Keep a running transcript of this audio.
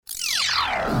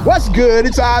What's good?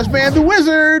 It's Ozman the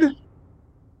Wizard.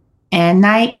 And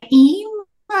Naima.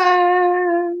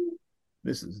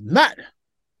 This is not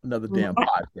another damn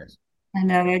podcast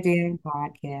Another damn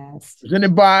podcast.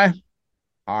 presented by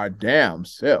our damn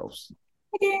selves.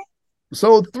 Okay.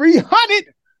 So 300.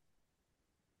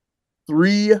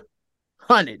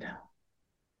 300.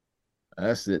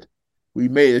 That's it. We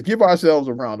made it. Give ourselves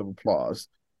a round of applause.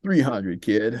 300,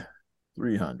 kid.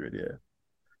 300, yeah.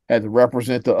 Had to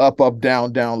represent the up, up,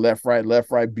 down, down, left, right,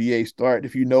 BA start.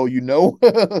 If you know, you know.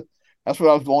 That's what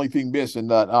I was the only thing missing.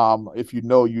 That if you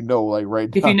know, you know, like right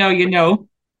If now you know, you know.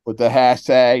 with the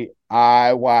hashtag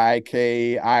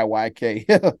IYK.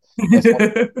 That's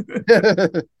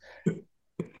all.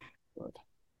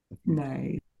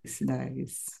 Nice,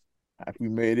 nice. We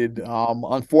made it.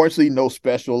 Unfortunately, no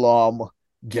special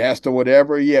guest or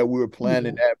whatever. Yeah, we were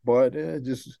planning Yeah. that, but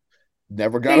just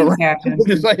never got Things around. happen.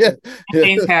 It's like, yeah.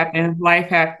 Things happen. Life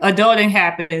happens. Adulting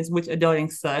happens, which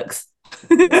adulting sucks.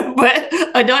 But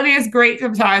adulting is great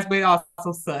sometimes, but it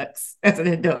also sucks as an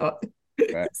adult.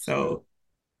 Facts. So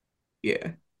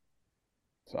yeah.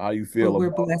 So how you But feel we're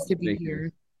about blessed us to be making it?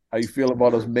 here. How you feel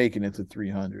about us making it to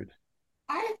 300?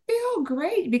 I feel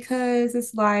great because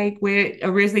it's like when it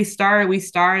originally started, we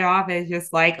started off as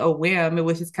just like a whim. It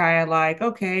was just kind of like,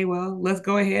 okay, well, let's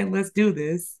go ahead and let's do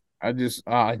this. I just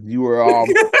you were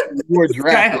It's kind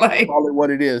drafted. of like Call it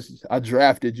what it is. I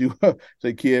drafted you.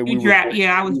 Say, kid, you draft.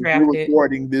 Yeah, I was we're drafted.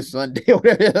 recording this Sunday.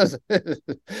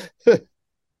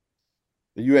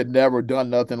 You had never done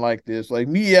nothing like this. Like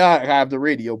me, I have the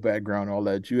radio background, all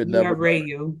that. You had You never have done it.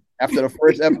 radio. After the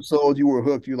first episode, you were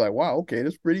hooked. You're like, wow, okay,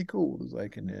 that's pretty cool. It's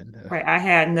like, and then Right. I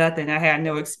had nothing. I had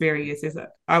no experiences.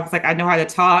 I was like, I know how to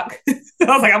talk. I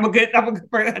was like, I'm a good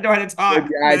person. I know how to where talk.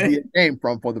 the But idea came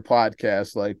from for the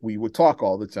podcast. Like we would talk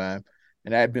all the time,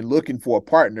 and I had been looking for a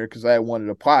partner because I had wanted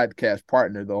a podcast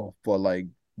partner though for like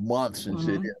months and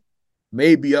shit. Mhm.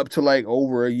 Maybe up to like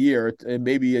over a year, and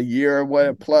maybe a year or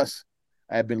what plus.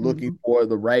 I had been looking Mhm. for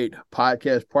the right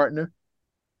podcast partner,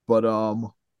 but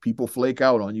people flake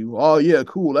out on you. Oh yeah,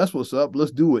 cool. That's what's up.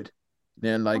 Let's do it.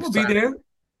 Then I'm like gonna be there.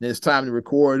 it's time to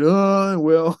record.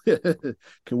 Well,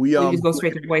 can we Or you just go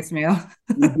straight to voicemail.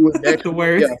 we do it next The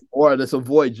week? Yeah, worst. or let's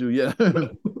avoid you. Yeah.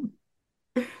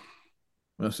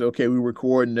 I said, okay, we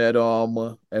recording at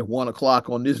 1 o'clock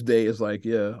on this day. It's like,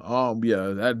 yeah,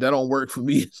 that don't work for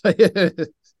me.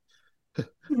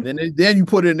 Then you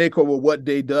put it in their code, well, what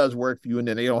day does work for you, and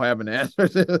then they don't have an answer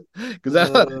because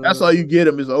that's all you get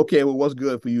them is okay. Well, what's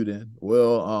good for you then?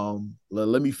 Well,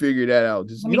 let me figure that out.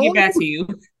 Just let me get back to you.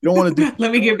 you don't want to do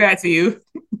Let me get back to you.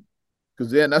 because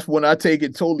then that's when I take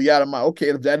it totally out of my okay.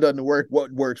 If that doesn't work,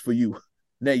 what works for you?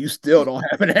 Now you still don't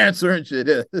have an answer and shit.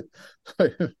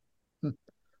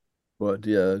 But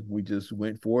yeah, we just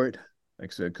went for it.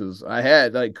 Like I said, because I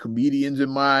had like comedians in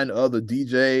mind, other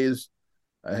DJs.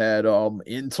 I had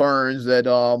interns that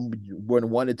when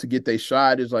wanted to get their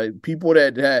shot. It's like people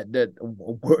that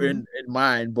were Mhm. in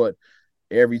mind, but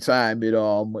every time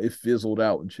it fizzled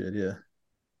out and shit. Yeah.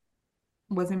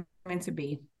 Wasn't meant to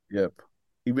be. Yep.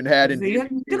 Even had an Look at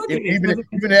this. Wasn't meant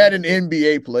even to had be. an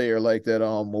NBA player like that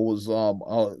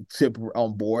was tip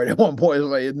on board at one point. It's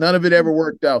like none of it ever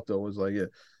worked out though. It's like yeah,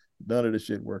 none of the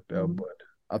shit worked out. Mhm. But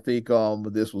I think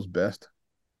this was best.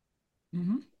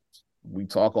 Mhm. We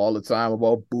talk all the time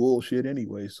about bullshit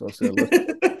anyway. So I said let's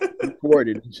record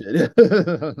it and shit.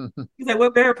 He's like,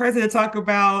 what better person to talk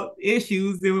about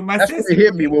issues than with my That's when it sister?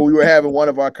 hit me when we were having one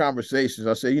of our conversations.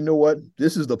 I said, you know what?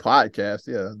 This is the podcast.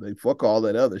 Yeah, they fuck all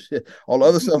that other shit. All the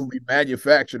other stuff will be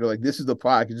manufactured. They're like, this is the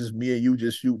podcast. Just me and you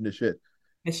just shooting the shit.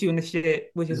 And shooting the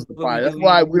shit, which This is is the what we podcast. That's do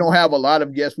why anyway. we don't have a lot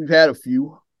of guests. We've had a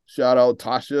few. Shout out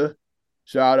Tasha.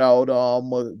 Shout out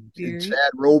Spirit.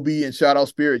 Chad Roby and shout out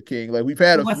Spirit King. Like we've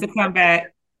had Who a wants few. to come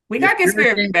back? We Yeah, gotta get Spirit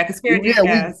Spirit King. back. Because Spirit did Yeah, we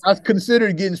ask. I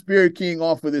considered getting Spirit King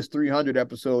off of this 300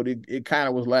 episode. It kind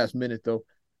of was last minute though.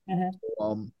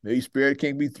 Uh-huh. Maybe Spirit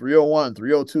King be 301,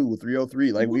 302,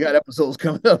 303. Like we Mhm. got episodes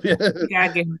coming up. Yeah. We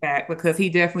gotta get him back because he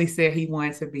definitely said he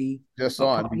wanted to be Just a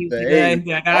saw him. part. He He was said, like, hey,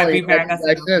 yeah, I I gotta be ain't called back. me I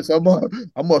back said, since.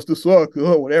 I must have sucked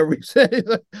or whatever he said.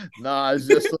 Nah, it's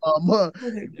just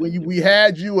when we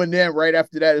had you and then right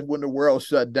after that is when the world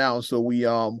shut down. So we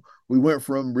went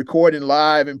from recording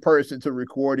live in person to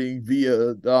recording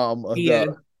via the yeah,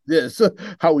 this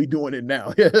how we doing it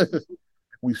now.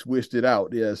 We switched it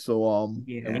out. Yeah. So and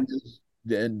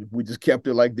yeah. we just kept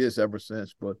it like this ever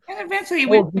since. But And eventually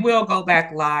we oh, will go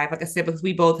back live, like I said, because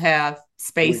we both have we,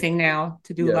 spacing now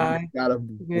to do yeah, we live. gotta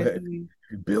Eventually.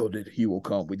 build it. He will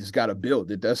come. We just gotta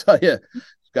build it. That's how yeah.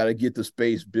 Got to get the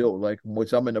space built, like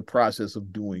which I'm in the process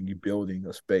of doing. You building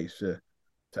a space to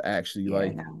actually Yeah,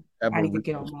 like no. have I a need to real.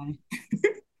 get on money.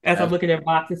 As I'm That's looking at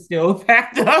boxes still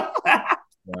packed up.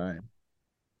 fine.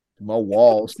 My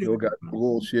walls still got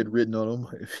bullshit written on them.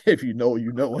 If you know,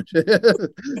 you know.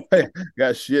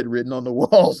 Got shit written on the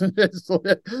walls, and so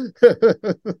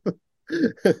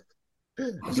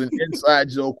it's an inside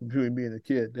joke between me and the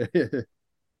kid.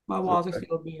 My walls are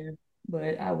still bare,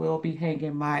 but I will be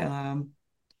hanging my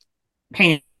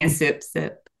paint and sips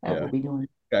that I Yeah, will be doing.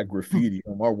 got graffiti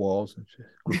on my walls and shit.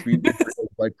 Graffiti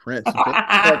like Prince.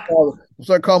 I'm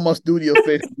start calling my studio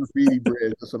space graffiti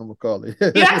bread. That's what I'm gonna call it.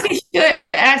 You actually should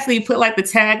actually put like the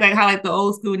tag, like how like the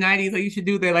old school 90s, like you should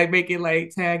do that, like make it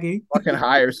like tagging. I can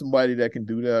hire somebody that can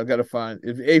do that. I gotta find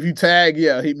if you tag,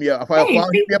 yeah, hit me up. If I Hey, follow,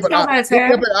 Feast knows how to hit me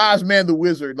up tag. at Ozman the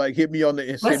Wizard. Like hit me on the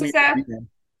Let's send me just have the DM.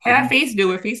 If have he Feast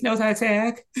do it. Feast knows how to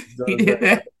tag. He does did that,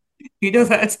 that. He knows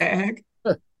how to tag.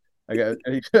 I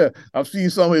got. I've seen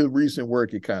some of his recent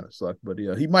work. It kind of sucked, but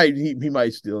yeah, he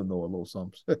might still know a little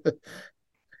something.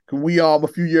 Can we a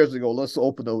few years ago? Let's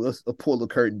pull the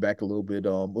curtain back a little bit. It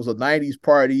was a '90s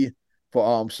party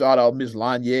for shout out Miss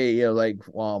Lanier, yeah, like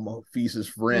Feast's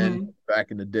friend Mhm.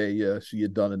 back in the day. Yeah, she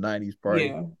had done a '90s party.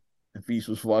 Yeah. And Feast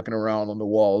was walking around on the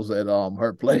walls at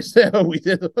her place. We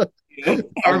did. Yeah.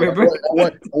 I remember.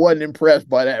 I wasn't impressed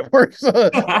by that work. So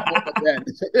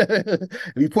if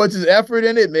he puts his effort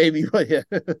in it, maybe. But yeah,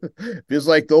 if it's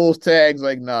like those tags,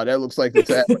 like nah, that looks like the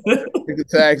tag. The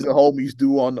tags the homies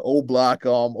do on the old block,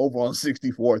 over on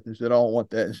 64th and shit. I don't want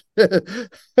that.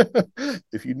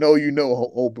 If you know, you know,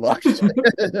 old block. You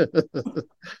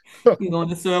go on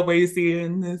the subway, you see it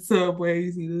in the subway,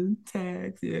 you see the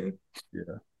tags. Yeah.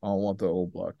 Yeah, I don't want the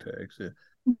old block tags. Yeah.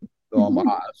 So on my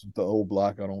eyes, the old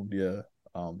block, I don't. Yeah,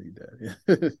 I don't need that.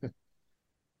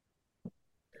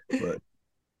 Yeah. But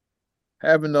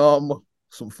having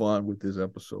some fun with this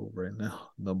episode right now,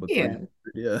 number three.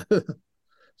 Yeah. Yeah.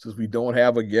 Since we don't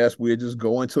have a guest, we're just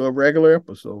going to a regular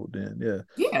episode. Then yeah,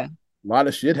 Yeah. a lot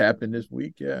of shit happened this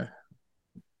week. Yeah,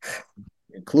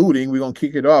 including we're gonna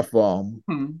kick it off.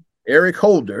 Hmm. Eric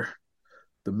Holder,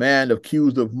 the man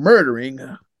accused of murdering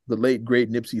the late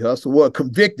great Nipsey Hussle. Well,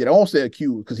 convicted. I won't say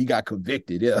accused because he got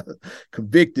convicted. Yeah,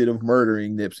 convicted of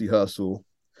murdering Nipsey Hussle.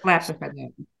 Clapping for that.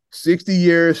 60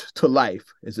 years to life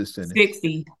is his sentence.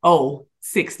 60. Oh,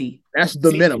 60. That's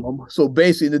the 60. minimum. So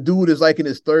basically, the dude is like in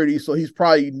his 30s, so he's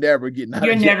probably never getting out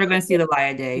You're of jail. never going to see the light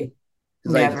of day.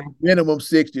 It's like Never. minimum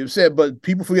 60. It said, but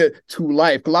people forget to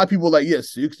life. A lot of people are like, yeah,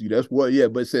 60. That's what, yeah,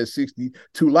 but it says 60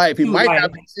 to life. It To might life.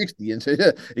 not be 60. And so,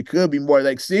 yeah, it could be more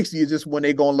like 60 is just when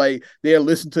they're going like they'll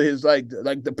listen to his like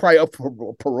the probably up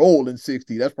for parole in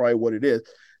 60. That's probably what it is.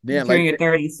 Then You're in like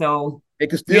your 30s, so they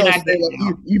could you're still not say getting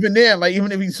like, out. even then, like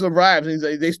even if he survives, he's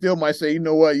like, they still might say, you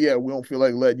know what, yeah, we don't feel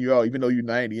like letting you out, even though you're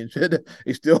 90 and shit.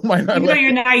 They still might not Even though let you're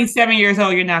you 97 years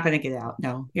old, you're not going to get out.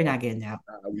 No, you're not getting out.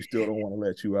 we still don't want to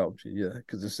let you out. Yeah,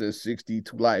 because it says 60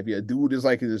 to life. Yeah, dude is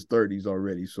like in his 30s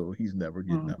already, so he's never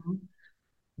getting out. Mhm.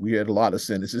 We had a lot of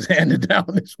sentences handed down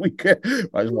this week. I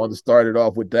just wanted to start it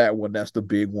off with that one. That's the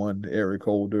big one, Eric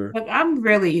Holder. But I'm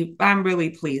really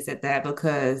pleased at that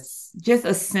because just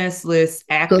a senseless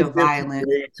act Took of Nipsey violence.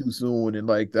 way too soon, and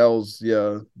like that was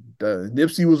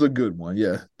Nipsey was a good one.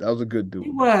 Yeah, that was a good dude.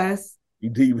 It was. He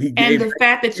And the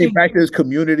fact that gave you back to his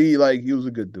community. Like he was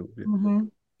a good dude. Yeah. mhm.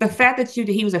 The fact that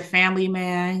he was a family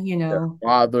man, Yeah.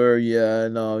 Father, yeah,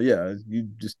 no, yeah. You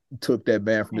just took that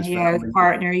man from and his he had his family.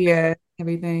 partner, yeah,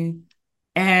 everything.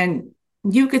 And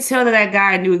you could tell that that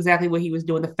guy knew exactly what he was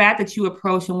doing. The fact that you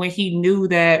approached him when you knew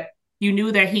that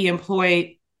he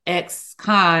employed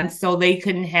ex-cons so they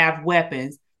couldn't have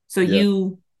weapons. So Yeah.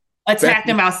 you attacked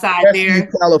Especially, them outside especially in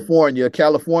there. California.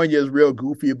 California is real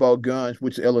goofy about guns,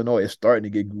 which Illinois is starting to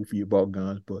get goofy about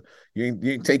guns, but you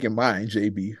ain't taking mine,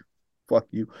 JB. Fuck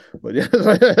you. But yeah,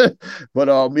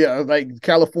 like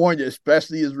California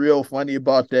especially is real funny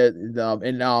about that.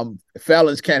 And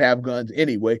felons can't have guns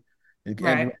anyway. And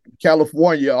Right.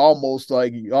 California almost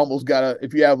like you almost gotta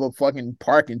if you have a fucking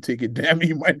parking ticket, damn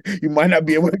you might not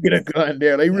be able to get a gun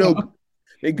there. They You gun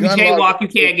laws. jaywalk, you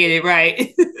can't get it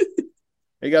right.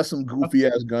 They got some goofy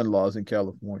ass gun laws in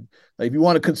California. Like if you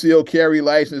want a concealed carry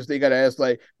license, they gotta ask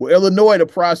like, well, Illinois, the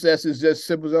process is just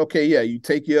simple as okay, yeah, you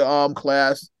take your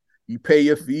class, you pay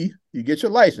your fee, you get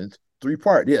your license.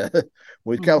 3-part, yeah.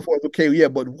 With California, okay, yeah,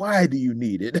 but why do you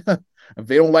need it? If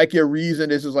they don't like your reason,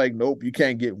 it's just like, nope, you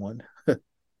can't get one.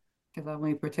 Because I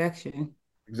need protection.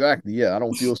 Exactly, yeah. I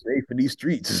don't feel safe in these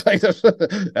streets. It's like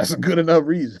that's a good enough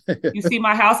reason. You see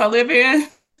my house I live in?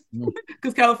 Mm.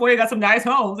 Because California got some nice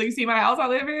homes. So you see my house I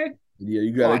live in? Yeah,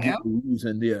 you Come gotta on get now. the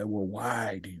reason there. Well,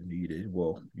 why do you need it?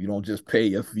 Well, you don't just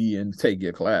pay a fee and take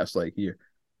your class like here.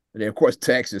 And then, of course,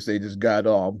 Texas, they just got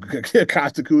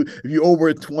constitute. If you're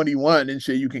over 21 and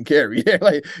shit, you can carry.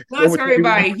 Like Let's over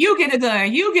everybody. 21. You get a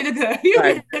gun. You get a gun. You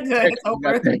Right. get a gun. It's Texas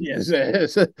got over. that. Yes,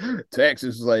 yes.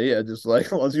 Texas is like, yeah, just like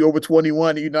once you're over 21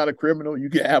 and you're not a criminal, you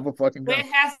can have a fucking But gun.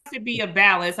 it has to be a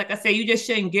balance. Like I said, you just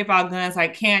shouldn't give out guns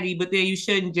like candy, but then you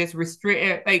shouldn't just restrict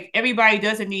it. Like everybody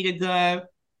doesn't need a gun,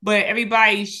 but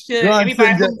everybody should. Guns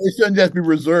Everybody it who's shouldn't just be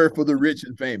reserved for the rich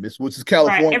and famous, which is right,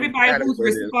 California everybody kind of who's where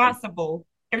it is. Like responsible,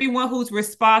 everyone who's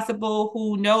responsible,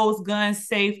 who knows gun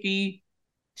safety,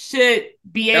 should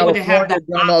be able to have California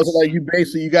the gun laws are like option. you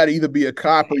basically you got to either be a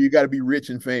cop or you got to be rich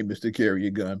and famous to carry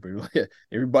a gun. But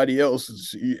everybody else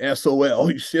is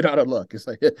SOL. You shit out of luck. It's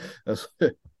like that's,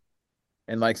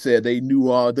 and like I said, they knew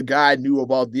the guy knew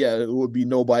about it would be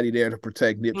nobody there to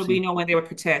protect There will be Nipsey. no one there with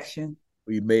protection.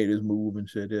 He made his move and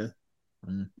shit. Yeah.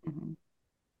 Mm-hmm.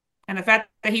 And the fact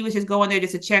that he was just going there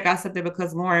just to check out something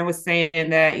because Lauren was saying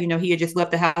that, he had just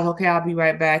left the house. Okay, I'll be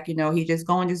right back. He just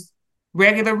going just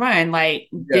regular run, like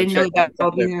Yeah, didn't know check that out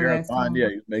I'll be that there next marathon. Yeah,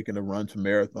 time. he was making a run to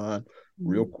marathon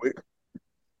real quick.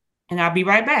 And I'll be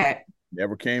right back.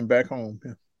 Never came back home.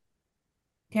 Yeah.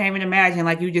 Can't even imagine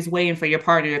like you just waiting for your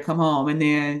partner to come home and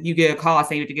then you get a call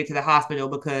saying you have to get to the hospital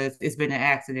because it's been an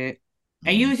accident.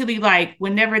 And usually, like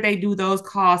whenever they do those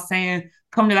calls saying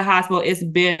come to the hospital, it's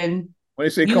been When they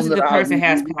say come usually to the the person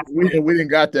hospital, has passed away. we didn't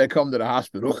got that come to the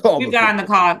hospital call We've before. gotten the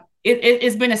call.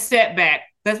 It's been a setback.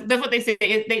 That's what they say.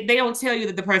 They don't tell you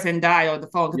that the person died on the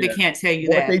phone because Yeah. they can't tell you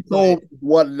What that. they But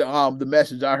told the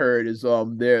message I heard is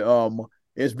there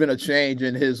it's been a change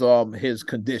in his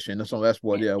condition. So that's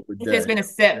what with it's that. been a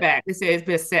setback. They said it's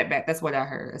been a setback. That's what I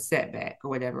heard. A setback or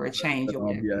whatever, a change or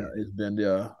whatever. Yeah, it's been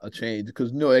a change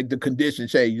because like the condition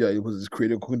changed. It was this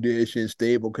critical condition,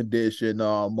 stable condition,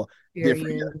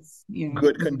 different Areas. Yeah.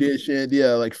 good condition,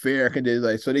 like fair condition.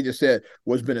 Like so, they just said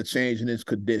what's been a change in his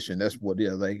condition. That's what,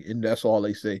 like, and that's all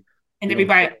they say. And They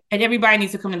don't everybody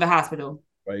needs to come to the hospital.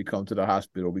 right come to the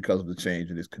hospital because of the change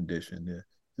in his condition. Yeah,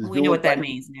 just We know do it what that right.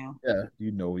 means now. Yeah,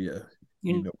 You know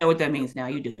what that means now.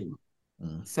 You do.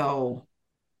 Mm. So,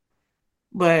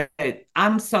 but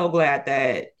I'm so glad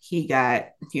that he got,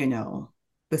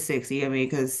 the 60. I mean,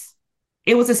 because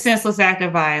it was a senseless act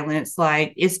of violence.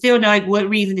 Like, it's still not like what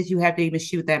reason did you have to even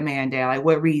shoot that man down? Like,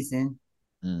 what reason?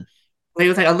 Mm. It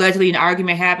was like allegedly an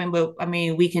argument happened, but I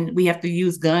mean, we have to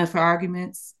use guns for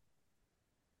arguments.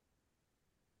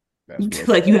 Like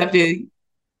Mm. you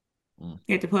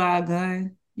have to pull out a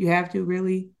gun. You have to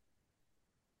really.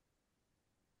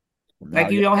 Now,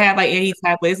 Like you don't have like any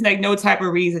type of it's like no type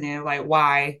of reasoning like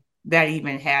why that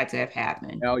even had to have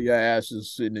happened. now your ass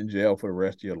is sitting in jail for the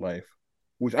rest of your life.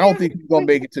 Which I don't think he's gonna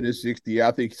make it to the 60.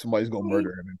 I think somebody's gonna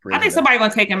murder him in I think prison. somebody's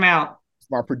gonna take him out.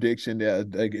 My prediction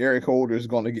that like Eric Holder is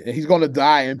he's gonna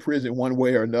die in prison one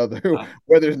way or another,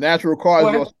 whether it's natural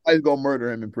causes or somebody's gonna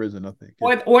murder him in prison. I think,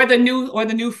 or the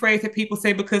new phrase that people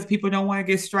say because people don't want to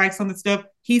get strikes on the stuff.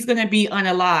 He's gonna be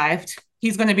unalived.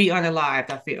 He's gonna be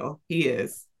unalived. I feel he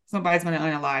is. Somebody's gonna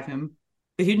unalive him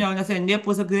because I said Nip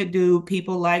was a good dude.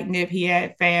 People like Nip. He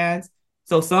had fans.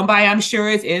 So somebody I'm sure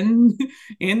is in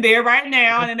there right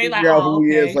now, and they like, oh, who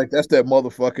he okay. is. Like that's that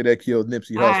motherfucker that killed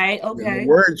Nipsey Hussle. All right, okay.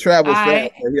 Word travels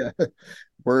fast. Yeah,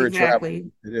 word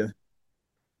exactly. Travels. Yeah,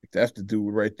 that's the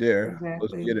dude right there. Exactly.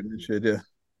 Let's get him and shit. Yeah.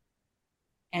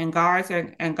 And guards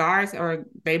or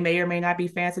they may or may not be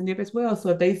fans of Nip as well. So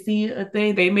if they see a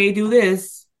thing, they may do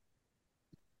this.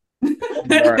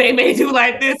 They may do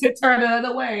like this and turn the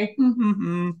other way.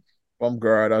 I'm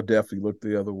guard. I'll definitely look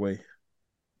the other way.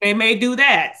 They may do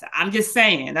that. I'm just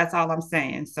saying. That's all I'm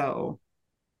saying. So,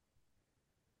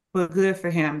 but good for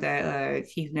him that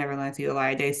he's never going to see the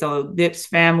light of day. So Nip's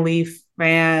family,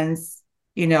 fans,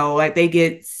 like they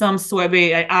get some sort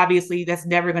of obviously that's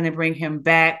never going to bring him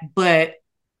back, but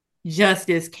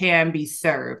justice can be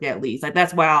served at least. Like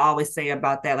that's what I always say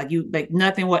about that. Like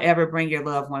nothing will ever bring your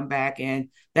loved one back, and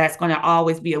that's going to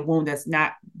always be a wound that's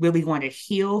not really going to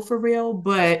heal for real.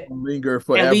 But linger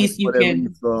forever. At least you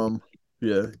can.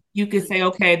 Yeah. You can say,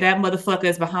 okay, that motherfucker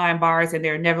is behind bars, and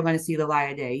they're never going to see the light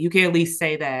of day. You can at least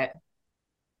say that.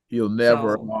 He'll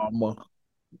never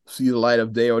see the light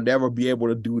of day, or never be able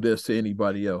to do this to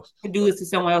anybody else. To do this to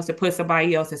someone else, to put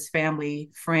somebody else's family,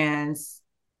 friends,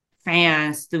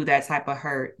 fans through that type of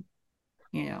hurt,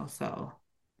 so.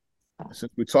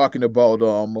 Since we're talking about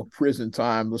prison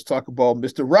time, let's talk about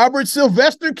Mr. Robert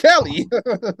Sylvester Kelly.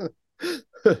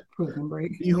 Prison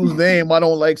break. Whose name I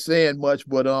don't like saying much,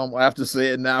 but I have to say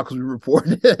it now because we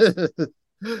reported it.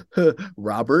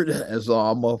 Robert, as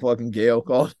motherfucking Gail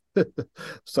called.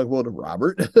 Let's talk about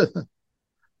Robert.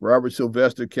 Robert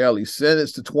Sylvester Kelly,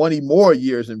 sentenced to 20 more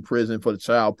years in prison for the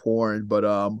child porn, but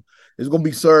it's going to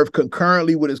be served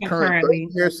concurrently with his current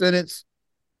 30-year sentence.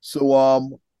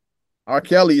 So R.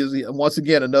 Kelly is once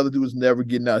again another dude who's never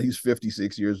getting out. He's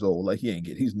 56 years old. Like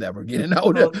he's never getting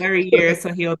out. So 30 years,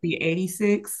 so he'll be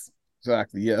 86.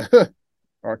 Exactly. Yeah.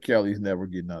 R. Kelly's never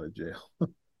getting out of jail.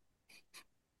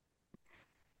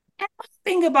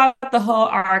 Think about the whole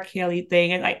R. Kelly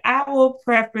thing, and like I will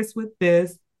preface with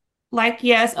this, like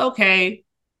yes, okay,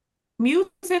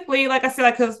 musically, like I said,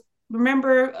 like because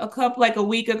remember a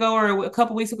week ago or a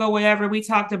couple weeks ago, whatever, we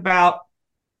talked about.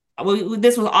 Well,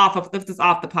 this was off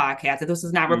the podcast. This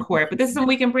is not recorded, but this is something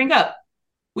we can bring up.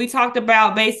 We talked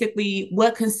about basically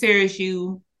what considers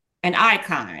you an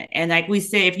icon, and like we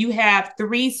said, if you have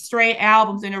 3 straight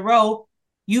albums in a row,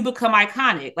 you become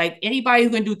iconic. Like anybody who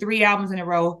can do 3 albums in a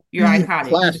row, you're iconic.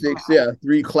 Classics, yeah,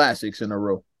 3 classics in a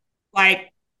row. Like,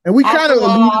 and we kind of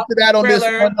alluded to that on this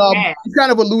one. We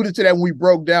kind of alluded to that when we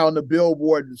broke down the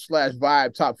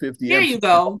Billboard/Vibe Top 50. There you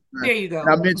go. There you go. And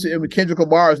I mentioned Kendrick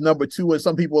Lamar is number 2, and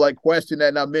some people like question that.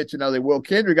 And I mentioned, I was like, well,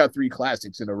 Kendrick got 3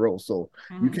 classics in a row, so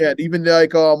you can't even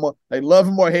like love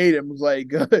him or hate him. It's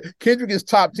like Kendrick is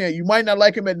top 10. You might not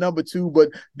like him at number 2, but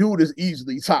dude is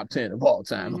easily top 10 of all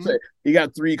time. Mm-hmm. He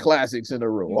got 3 classics in a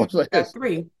row. I was like,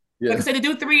 3. Yeah. Like I said, to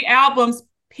do 3 albums.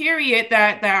 Period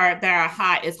that are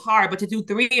hot is hard, but to do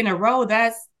 3 in a row,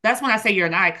 that's when I say you're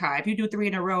an icon. If you do 3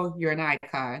 in a row, you're an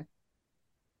icon.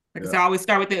 Like I said, I always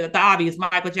start with the obvious: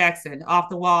 Michael Jackson, Off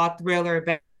the Wall, Thriller,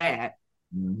 Bad.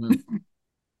 Mm-hmm.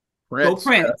 Prince.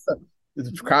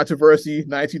 Controversy,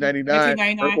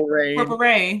 1999. Purple Rain.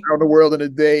 Around the World in a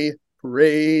Day.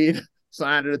 Parade.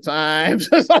 Sign of the Times.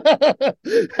 That's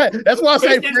why I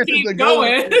say Prince is the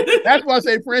GOAT. That's why I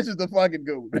say Prince is the fucking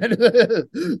GOAT.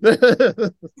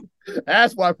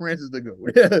 That's why Prince is the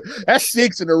GOAT. That's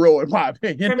 6 in a row, in my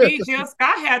opinion. For me, Jill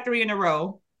Scott had 3 in a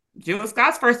row. Jill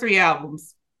Scott's first 3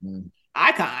 albums.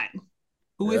 Icon.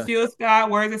 Who is Jill Scott?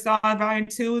 Where's the Song? Volume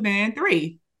 2, then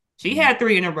 3. She had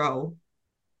 3 in a row.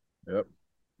 Yep.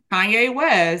 Kanye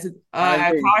West.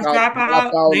 College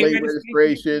Dropout, late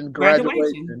registration,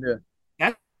 graduation. Yeah.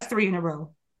 That's 3 in a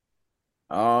row.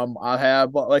 I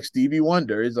have like Stevie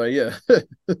Wonder. It's like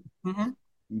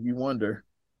Stevie Wonder.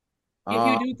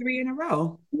 If you do 3 in a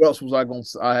row. Who else was I going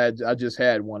to? I just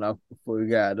had one. I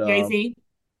forgot. Jay-Z.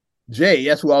 Jay.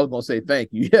 That's who I was going to say. Thank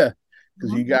you. Yeah.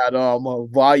 Because you got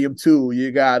Volume 2,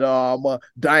 you got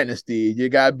Dynasty, you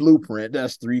got Blueprint.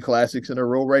 That's 3 classics in a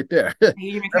row right there. That's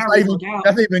not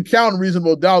even counting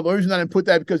Reasonable Doubt. The reason I didn't put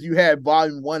that because you had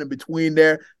Volume 1 in between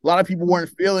there. A lot of people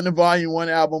weren't feeling the Volume 1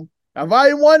 album. Now,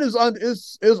 Volume 1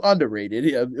 is underrated.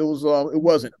 Yeah, it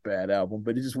wasn't a bad album,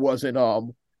 but it just wasn't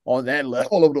on that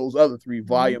level of those other 3.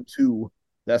 Volume 2,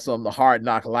 that's the Hard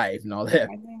Knock Life and all that.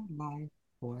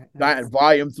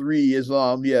 Volume 3 is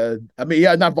not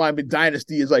Volume, but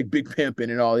Dynasty is like Big Pimpin'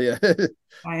 and all.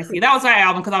 Dynasty, that was my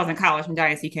album because I was in college when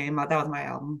Dynasty came out. That was my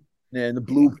album. And the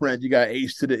Blueprint, you got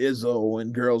H to the Izzo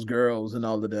and Girls and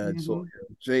all of that. So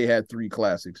Jay had 3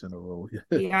 classics in a row.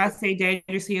 I say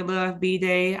Dangerously in Love,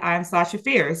 B-Day, I'm Sasha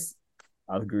Fierce.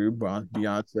 I agree with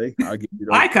Beyonce. I'll give you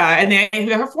that. Icon, and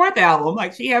then her 4th album,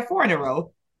 like she had 4 in a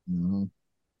row.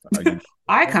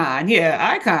 Icon,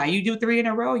 icon. You do 3 in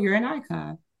a row, you're an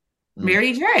icon.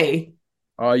 Mary J.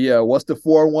 Oh yeah, what's the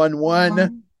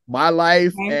 411? My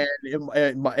Life and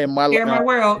my Share My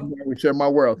World. Share My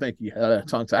World. Thank you.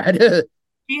 Tongue tied.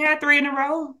 She had 3 in a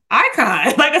row.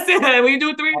 Icon. Like I said, when you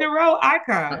do 3 in a row,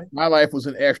 icon. My Life was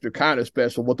an extra kind of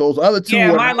special, but those other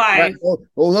 2 My Life.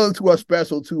 Those other 2 are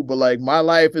special too, but like My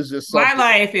Life is just something.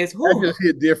 My Life is that just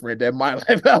hit different. That My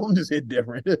Life album just hit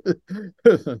different.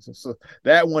 So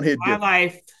that one hit different. My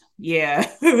Life, yeah.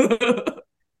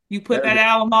 You put that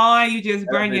album on, you just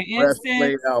burn your instant.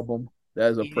 Play album.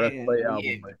 That's a press play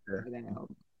album right there.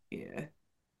 Yeah.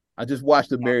 I just watched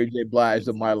the Mary J. Blige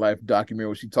of My Life documentary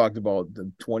where she talked about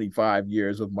the 25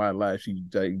 years of my life. She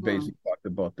basically talked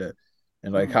about that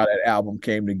and like how that album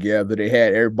came together. They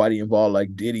had everybody involved,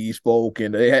 like Diddy spoke,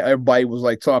 and everybody was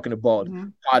like talking about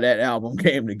how that album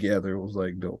came together. It was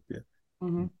like dope. Yeah.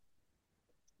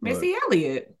 Missy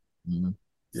Elliott. Yeah.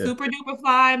 Super Duper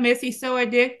Fly, Missy So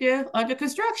Addictive, Under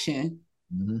Construction.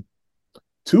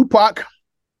 Tupac,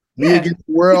 Me Against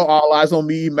the World, All Eyes on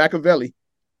Me, Machiavelli.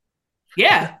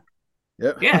 Yeah.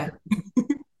 Yep. Yeah.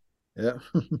 Yeah.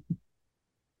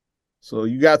 So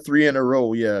you got 3 in a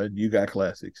row. Yeah, you got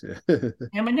classics.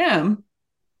 Eminem.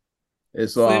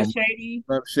 It's Slim Shady,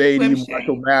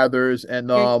 Marshall Mathers, and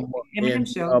Eminem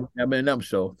Show. Eminem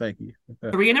Show. Thank you.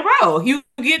 3 in a row. You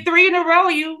get 3 in a row.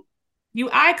 You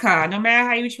icon. No matter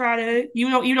how you try to, you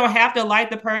don't have to like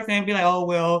the person and be like, oh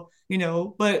well,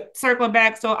 But circling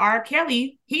back, so R.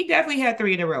 Kelly, he definitely had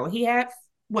three in a row. He had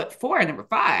what, four and number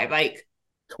five, like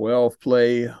 12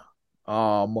 play,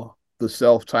 the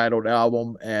self-titled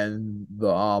album, and the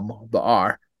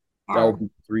R. That would R. be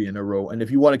three in a row. And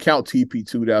if you want to count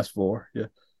TP2, that's four. Yeah.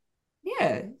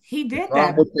 Yeah, he did Some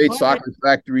that. would say But Chocolate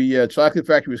Factory. Yeah, Chocolate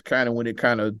Factory was kind of when it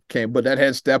kind of came, but that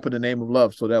had Step in the Name of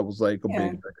Love, so that was like a yeah,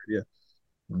 big record. Yeah.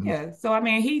 Mhm. yeah. So I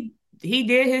mean, he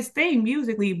did his thing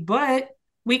musically, but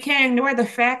we can't ignore the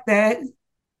fact that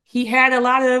he had a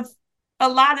lot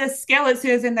of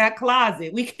skeletons in that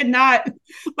closet. We cannot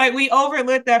like we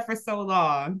overlooked that for so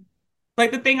long.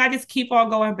 Like the thing I just keep on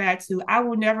going back to, I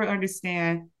will never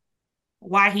understand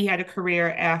why he had a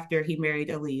career after he married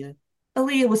Aaliyah.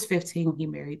 Aaliyah was 15 when he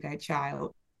married that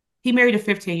child. He married a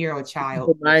 15-year-old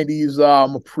child. The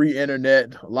 90s,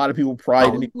 pre-internet. A lot of people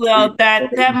probably Oh, didn't well,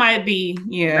 that even. might be,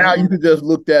 yeah. Now you can just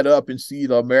look that up and see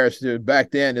the marriage.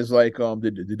 Back then, it's like, Did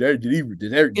did that there actually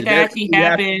really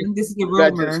happen? happen? This is a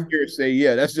That just rumor. hearsay.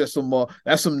 Yeah, that's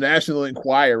some National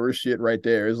Enquirer shit right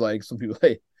there. It's like some people,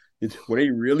 hey, were they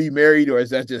really married, or is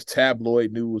that just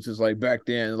tabloid news? It's like back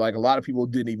then, like a lot of people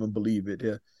didn't even believe it.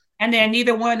 Yeah. And then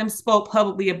neither one of them spoke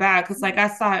publicly about it. Because like I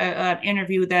saw an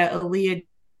interview that Aaliyah did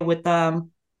with what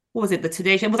was it, the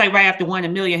Today Show? It was like right after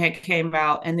 1 million had came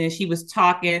out, and then she was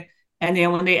talking. And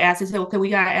then when they asked her, said, okay,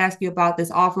 we gotta ask you about this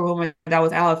offer rumor that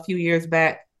was out a few years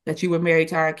back that you were married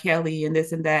to R. Kelly and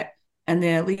this and that. And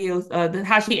then Leo's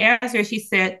how she answered, she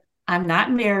said, I'm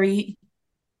not married.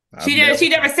 I've never, She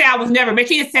never said I was never married.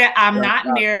 She just said I'm never not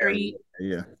got married.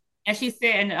 married. Yeah. And she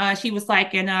said, and she was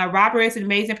like, and Robert is an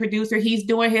amazing producer. He's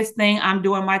doing his thing. I'm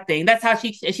doing my thing. That's how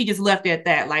she just left it at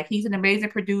that. Like he's an amazing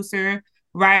producer,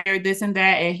 writer, this and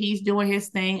that, and he's doing his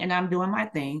thing, and I'm doing my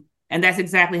thing. And that's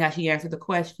exactly how she answered the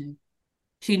question.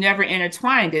 She never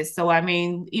intertwined it. So I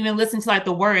mean, even listen to like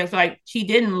the words, like she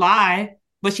didn't lie,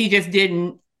 but she just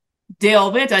didn't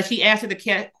delve into it. She answered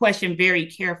the question very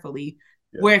carefully.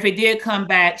 Yeah. Where if it did come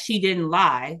back, she didn't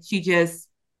lie. She just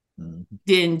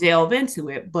didn't delve into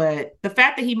it. But the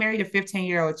fact that he married a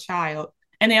 15-year-old child,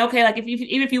 and then okay, like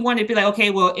even if you wanted to be like, okay,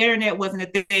 well, internet wasn't a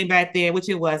thing back then, which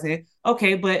it wasn't.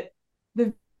 Okay, but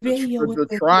the video with The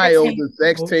the trial, 13 the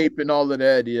sex tape, and all of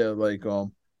that. Yeah, like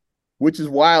which is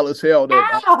wild as hell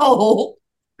Ow!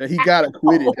 that he got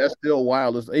acquitted. Ow! That's still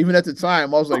wild. Even at the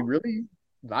time, I was like, really,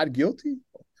 not guilty.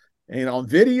 And on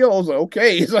video, I was like,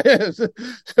 okay.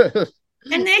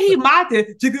 And then he mocked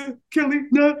it. Jigga Kelly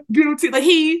not guilty. Like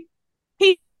he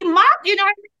mocked, he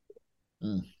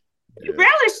Yeah.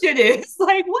 relished in it. It's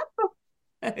like what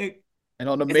the heck? And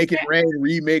on the Make It Rain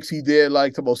remix, he did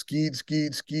like the most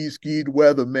skied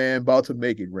weather man about to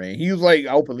make it rain. He was like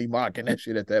openly mocking that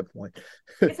shit at that point.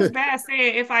 It's as bad as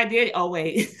saying if I did. Oh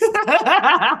wait.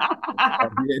 I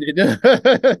did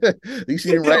it. You see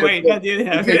him write Wait, a that book.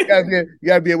 did You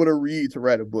gotta be able to read to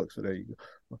write a book. So there you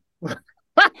go.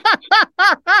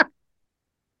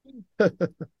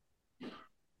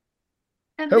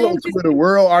 And Hello, then Twitter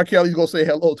world. R. Kelly's gonna say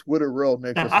hello, Twitter world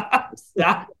next.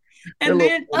 stop. And Hello,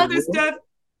 then Twitter world.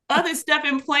 other stuff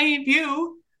in plain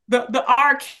view. The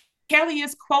R. Kelly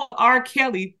is quote R.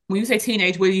 Kelly. When you say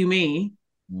teenage, what do you mean?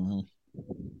 Mm-hmm.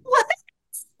 What?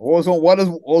 What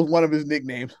was one of his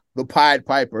nicknames? The Pied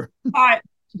Piper. Right.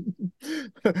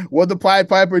 What the Pied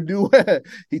Piper do?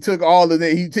 He took all of the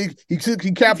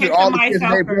he captured all the kids'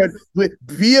 neighborhood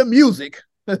via music.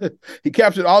 He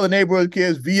captured all the neighborhood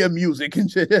kids via music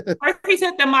and shit. First he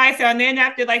took the mice out, and then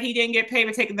after like he didn't get paid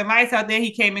for taking the mice out, then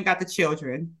he came and got the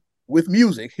children. With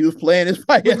music. He was playing his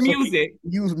pipe. With music. He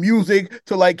used music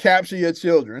to like capture your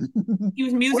children. He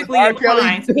was musically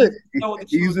inclined to know the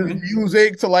He uses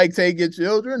music to like take your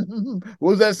children.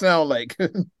 What does that sound like?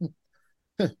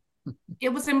 It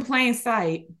was in plain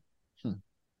sight.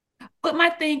 But my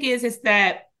thing is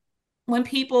that when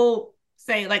people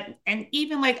say like, and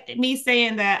even like me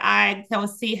saying that I don't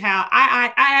see how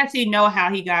I actually know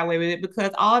how he got away with it because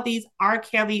all these R.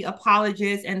 Kelly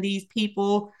apologists and these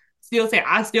people still say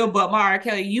I still but my R.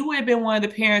 Kelly. You would have been one of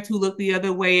the parents who looked the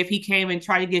other way if he came and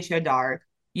tried to get your daughter.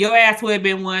 Your ass would have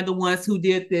been one of the ones who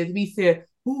did this. We said,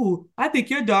 "Ooh, I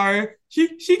think your daughter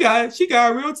she got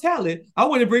a real talent. I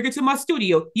want to bring her to my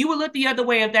studio." You would look the other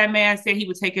way if that man said he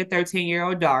would take your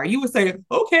 13-year-old daughter. You would say,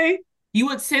 "Okay." You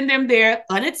would send them there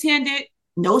unattended,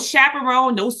 no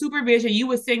chaperone, no supervision. You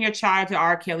would send your child to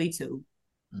R. Kelly too.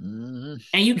 Mm-hmm.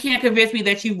 And you can't convince me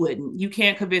that you wouldn't. You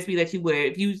can't convince me that you would.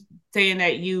 If you saying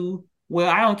that well,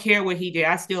 I don't care what he did.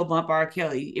 I still bump R.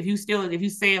 Kelly. If you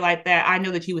say it like that, I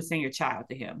know that you would send your child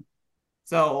to him.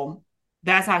 So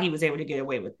that's how he was able to get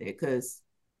away with it because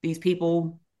these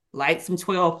people like some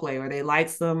 12 play, or they like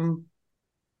some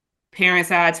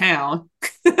parents out of town,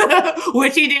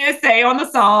 which he did say on the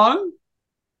song.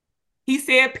 He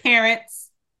said parents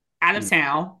out of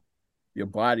town. Your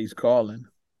body's calling.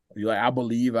 You're like, I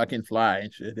believe I can fly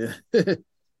and shit. It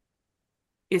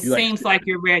you like seems like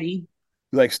you're ready.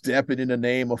 You like stepping in the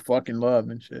name of fucking love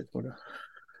and shit.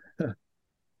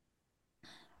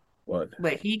 What?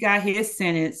 But he got his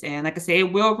sentence, and like I said,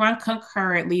 it will run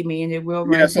concurrently, meaning it will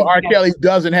Yeah, run so R. together. Kelly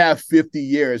doesn't have 50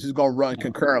 years. It's gonna run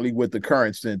concurrently with the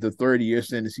current sentence, the 30-year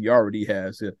sentence he already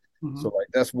has. Yeah. Mm-hmm. So like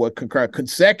that's what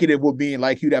consecutive would mean.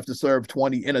 Like you'd have to serve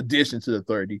 20 in addition to the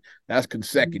 30. That's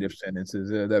consecutive sentences.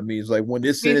 That means like when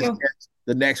this sentence ends,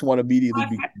 the next one immediately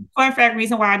begins. Fun fact,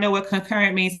 reason why I know what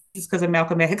concurrent means is because of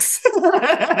Malcolm X.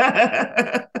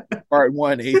 Part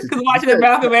 1, 8 to 10. Because watching the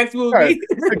Malcolm X movie.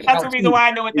 That's the reason why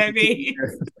I know what that means.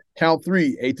 Count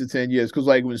 3, 8 to 10 years. Because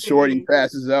like when Shorty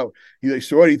passes out, he's like,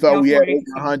 Shorty thought we had over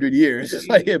 100 years. It's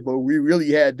like, yeah, but we really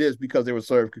had this because they were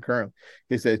served concurrently.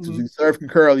 He said, we served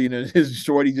concurrently, and his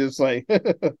Shorty just like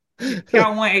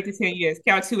count 1, 8 to 10 years.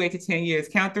 Count 2, 8 to 10 years.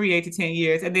 Count 3, 8 to 10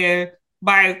 years. And then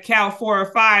by count 4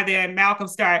 or 5, then Malcolm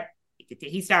started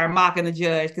mocking the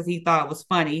judge because he thought it was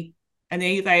funny. And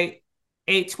then he's like,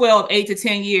 8 to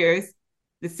 10 years.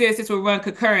 The sentences will run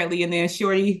concurrently, and then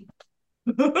Shorty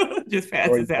just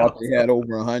passes out. They had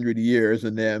over 100 years,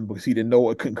 and then because he didn't know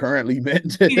what concurrently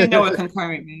meant. He didn't know what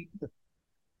concurrent meant.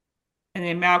 And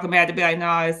then Malcolm had to be like,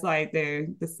 no, it's like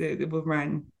it will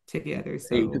run together.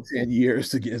 So 8 to 10 years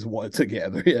to get one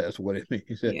together. Yeah, that's what it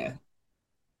means. Yeah.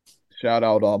 Shout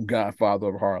out Godfather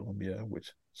of Harlem, yeah,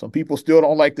 which some people still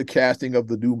don't like the casting of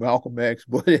the new Malcolm X,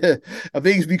 but I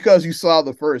think it's because you saw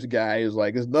the first guy. It's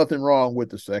like there's nothing wrong with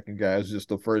the second guy. It's just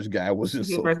the first guy was just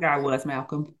the first guy was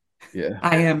Malcolm. Yeah.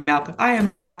 I am Malcolm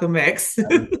X.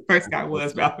 The first guy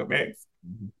was Malcolm X.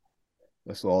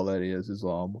 That's all that is.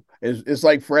 It's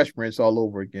like Fresh Prince all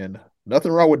over again.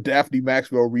 Nothing wrong with Daphne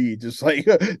Maxwell Reid. Just like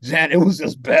Janet was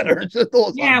just better.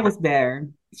 Yeah, it was better.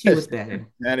 She was better.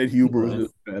 Janet Huber was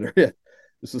just better. Yeah.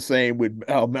 It's the same with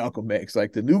Malcolm X.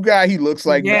 Like the new guy, he looks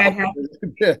like Malcolm.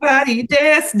 Body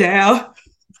dance now.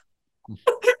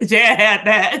 Jan had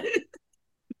that.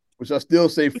 Which I still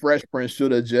say Fresh Prince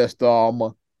should have just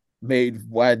make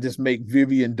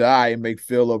Vivian die and make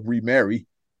Philip remarry.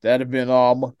 That'd have been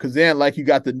because then like you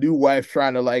got the new wife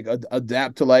trying to like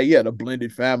adapt to like the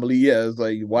blended family. Yeah, it's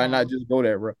like why not just go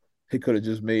that route? He could have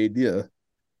just made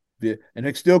and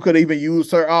it still could even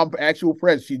use her actual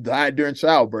presence. She died during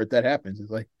childbirth. That happens. It's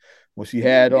like when she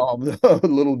had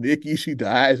little Nikki, she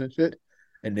dies and shit.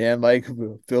 And then like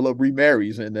Philip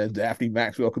remarries, and then Daphne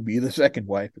Maxwell could be the second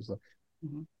wife. It's like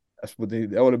that's what that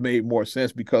would have made more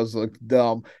sense because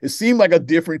it seemed like a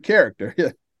different character.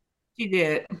 She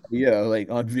did. Yeah, like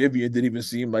Aunt Vivian didn't even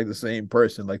seem like the same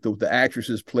person. Like the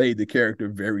actresses played the character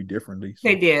very differently. So.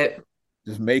 They did.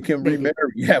 Just make him remarry.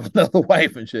 You have another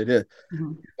wife and shit. Yeah.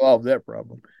 Solve that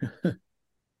problem.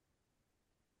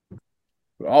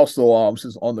 But also,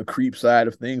 since on the creep side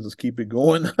of things, let's keep it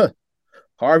going.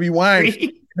 Harvey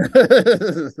Weinstein.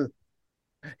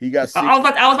 He got. I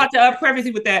was about to preface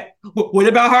you with that. What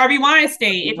about Harvey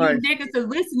Weinstein? If you niggas are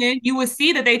listening, you would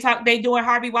see that they doing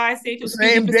Harvey Weinstein the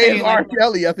same day as R.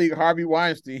 Kelly. I think Harvey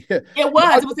Weinstein. It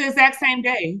was the exact same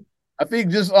day. I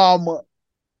think just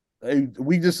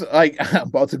we just like I'm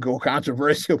about to go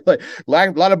controversial, but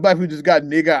like a lot of black people just got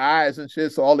nigga eyes and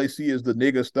shit, so all they see is the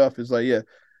nigga stuff. It's like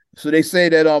so they say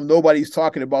that nobody's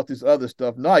talking about this other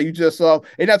stuff. No, you just they're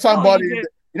not talking about it.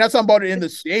 You're not talking about it in the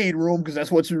shade room because that's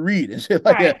what you read and shit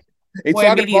like that. They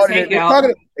talking about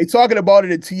it. They talking about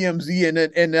it at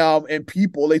TMZ and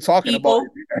People. They talking about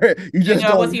it. You just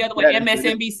don't. What's the other one?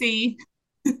 MSNBC.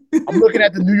 I'm looking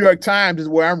at the New York Times is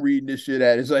where I'm reading this shit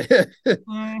at. It's like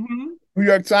New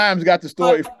York Times got the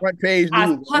story front page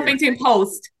news. Huffington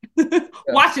Post,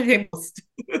 Washington Post,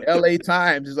 LA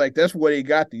Times is like that's where they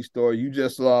got these stories. You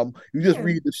just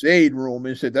read the shade room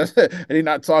and shit. That's and they're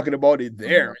not talking about it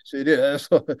there and shit. Yeah,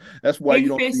 that's why big you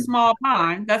don't fish, small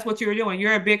pond. That's what you're doing.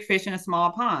 You're a big fish in a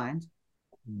small pond.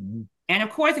 And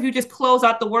of course, if you just close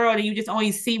out the world and you just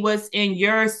only see what's in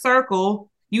your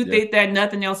circle, you think that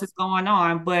nothing else is going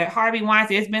on. But Harvey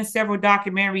Weinstein, there's been several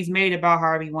documentaries made about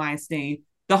Harvey Weinstein.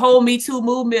 The whole Me Too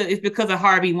movement is because of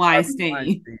Harvey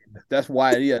Weinstein. That's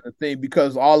why, the thing,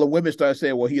 because all the women started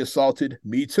saying, well, he assaulted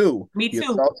me too. Me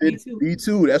too. Me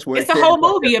too. That's where it's a whole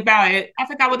movie about it. I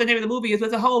forgot what the name of the movie is, but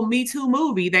it's a whole Me Too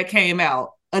movie that came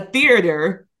out. A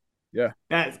theater. Yeah.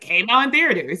 That came out in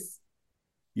theaters.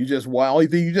 You just only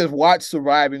thing you just watch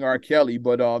Surviving R. Kelly,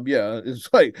 but yeah, it's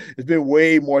like it's been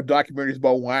way more documentaries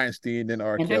about Weinstein than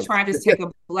R. And they're Kelly. trying to take a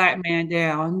black man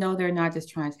down. No, they're not just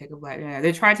trying to take a black man down.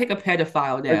 They're trying to take a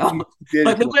pedophile down. He did it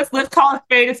But to him. let's call a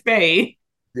spade a spade.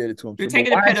 Did it to him. They're So, but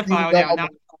taking a Weinstein, pedophile down, not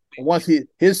once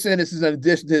his sentence is in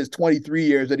addition to his 23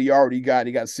 years that he already got,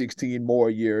 he got 16 more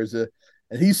years. And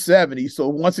he's 70. So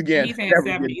once and again, he's in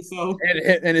 70. So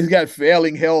and he's got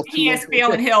failing health he too. has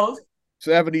failing health.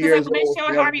 70 Because like years when they old.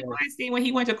 showed Harvey Weinstein when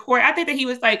he went to court, I think that he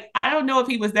was like, I don't know if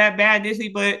he was that bad initially,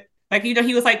 but like he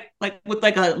was like with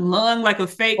like a lung, like a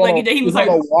fake, like he was on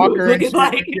like a walker and looking shit.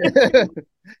 like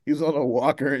he was on a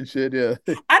walker and shit. Yeah.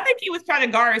 I think he was trying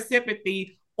to garner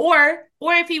sympathy. Or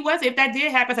if he was, if that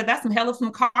did happen, so that's some hell of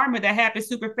some karma that happened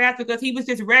super fast because he was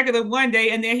just regular one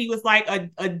day and then he was like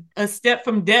a step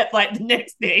from death like the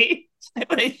next day.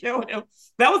 When they showed him.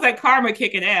 That was like karma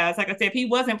kicking ass. Like I said, if he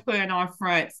wasn't putting on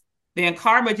fronts, then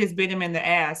karma just bit him in the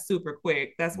ass super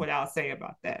quick. That's what I'll say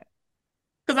about that.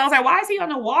 Because I was like, why is he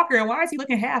on a walker and why is he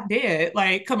looking half dead?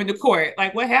 Like coming to court.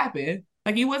 Like what happened?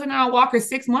 Like you wasn't on a walker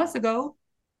 6 months ago.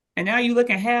 And now you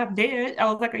looking half dead. I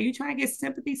was like, are you trying to get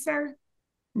sympathy, sir?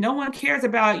 No one cares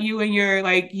about you and your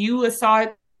like you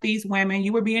assaulted these women.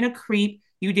 You were being a creep.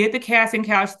 You did the casting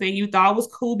couch thing. You thought it was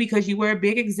cool because you were a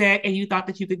big exec and you thought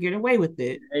that you could get away with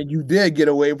it. And you did get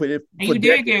away with it. And you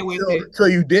did get away with it. So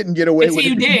you didn't get away with it.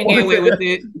 You didn't get away with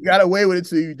it. You got away with it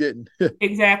so you didn't.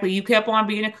 Exactly. You kept on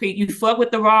being a creep. You fuck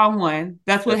with the wrong one.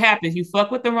 That's what happens. You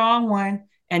fuck with the wrong one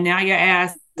and now your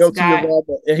ass got...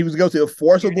 And he was guilty of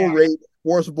forcible rape,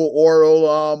 forcible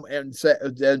oral and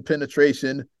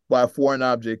penetration by a foreign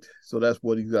object. So that's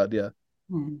what he got. Yeah.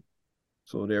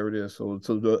 So there it is. So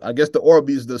I guess the oral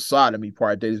is the sodomy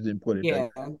part. They just didn't put it. Yeah.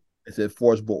 It said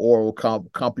forcible oral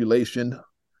compilation. I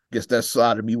guess that's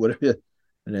sodomy, whatever.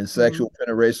 And then sexual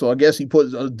penetration. So I guess he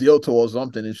put a dildo or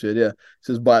something and shit. Yeah. It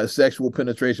says by sexual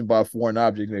penetration by a foreign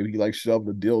object. Maybe he like shoved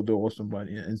a dildo or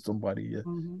somebody in somebody. Yeah.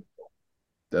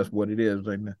 That's what it is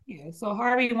right now. Yeah. So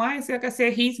Harvey Weinstein, like I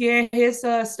said, he's getting his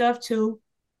stuff too.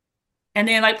 And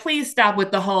then like, please stop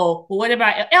with the whole, well, what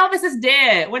about Elvis is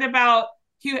dead? What about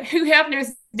Hugh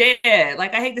Hefner's dead?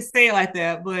 Like, I hate to say it like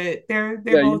that, but they're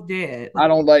both dead. I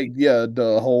don't like,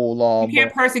 the whole you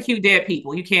can't persecute dead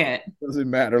people. You can't. Doesn't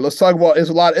matter. Let's talk about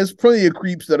it's plenty of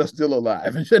creeps that are still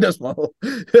alive. And shit, that's my whole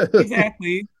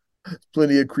exactly.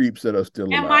 Plenty of creeps that are still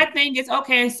alive. And my thing is,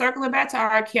 okay, circling back to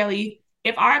R. Kelly,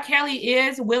 if R. Kelly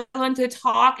is willing to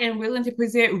talk and willing to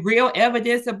present real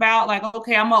evidence about, like,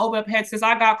 okay, I'm gonna open up since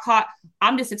I got caught,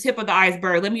 I'm just the tip of the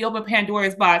iceberg. Let me open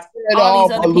Pandora's box. All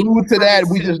these other allude to that.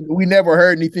 We never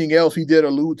heard anything else. He did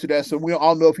allude to that, so we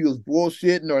don't know if he was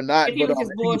bullshitting or not. If he was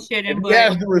just bullshitting, if he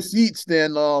has the receipts,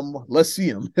 then let's see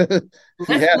him.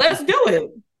 let's do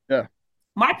it. Yeah.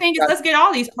 My thing is, let's get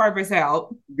all these perverts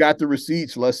out. Got the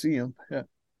receipts. Let's see him. Yeah.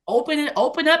 Open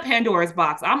up Pandora's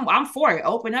box. I'm for it.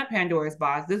 Open up Pandora's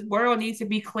box. This world needs to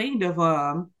be cleaned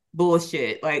of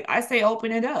bullshit. Like I say,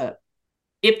 open it up.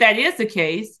 If that is the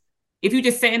case, if you're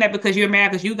just saying that because you're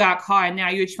mad because you got caught and now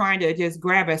you're trying to just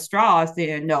grab at straws,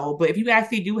 then no. But if you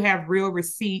actually do have real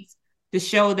receipts to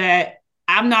show that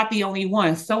I'm not the only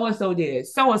one, so and so did,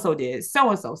 so and so did, so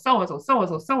and so, so and so, so and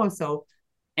so, so and so,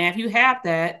 and if you have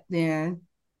that, then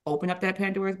open up that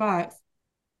Pandora's box,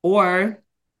 or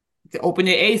to open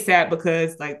it ASAP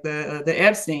because like the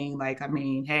Epstein, like I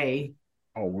mean, hey.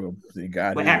 Oh well,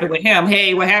 what happened with him?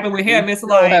 Hey, what happened with him? It's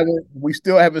like we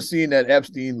still haven't seen that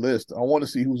Epstein list. I want to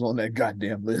see who's on that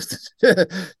goddamn list.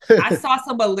 I saw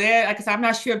some alleged. Like I said, I'm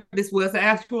not sure if this was the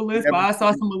actual list, but I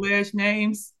saw some alleged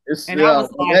names. I was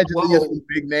like, allegedly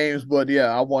big names, but yeah,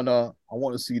 I wanna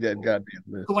see that goddamn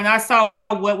list. When I saw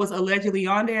what was allegedly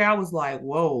on there, I was like,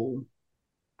 whoa.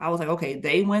 I was like, okay,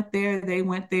 they went there.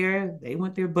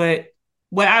 But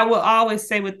what I will always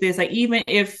say with this, like, even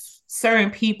if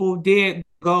certain people did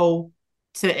go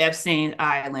to Epstein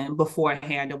Island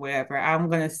beforehand or whatever, I'm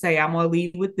going to say, I'm going to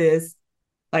leave with this.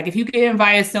 Like, if you get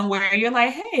invited somewhere, you're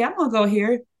like, hey, I'm going to go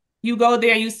here. You go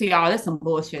there, you see, oh, that's some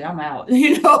bullshit. I'm out.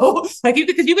 Like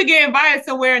because you could get invited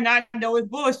somewhere and not know it's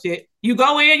bullshit. You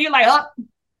go in, you're like, oh,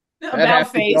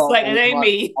 about face, like it ain't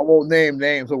me. I won't name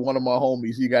names of one of my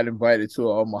homies. He got invited to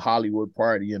a Hollywood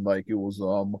party and like it was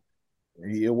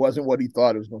it wasn't what he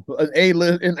thought it was going to be. An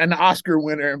A-list and an Oscar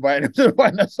winner invited him to the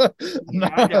party.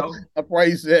 I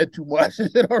probably said too much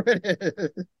already.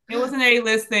 It was an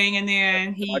A-list thing, and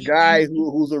then a guy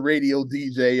who's a radio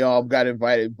DJ got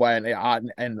invited by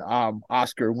an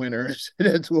Oscar winner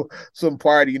to some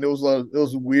party, and it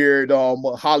was weird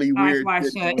Hollywood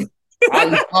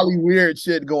weird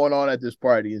shit going on at this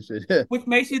party and shit. Which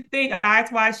makes you think Eyes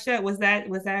Wide Shut was that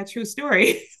a true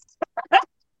story?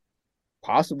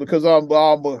 Possibly because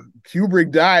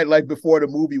Kubrick died like before the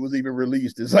movie was even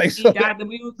released. It's like He so. died.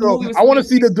 The So movie was I want to released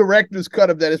see the director's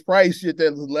cut of that. It's probably shit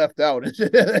that was left out.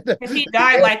 because he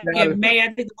died like in May.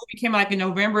 I think the movie came out like in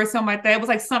November or something like that. It was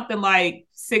like something like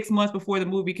 6 months before the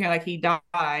movie came. Like he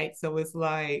died, so it's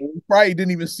like We probably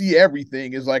didn't even see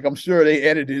everything. It's like I'm sure they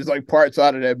edited like parts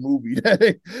out of that movie.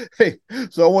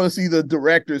 So I want to see the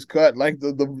director's cut, like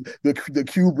the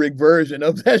Kubrick version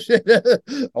of that shit.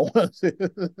 I want to see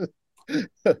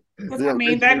because the I mean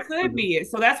original. that could be it.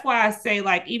 So that's why I say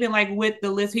like even like with the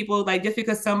list people like just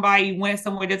because somebody went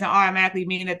somewhere doesn't automatically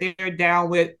mean that they're down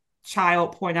with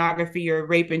child pornography or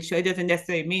rape and shit. It doesn't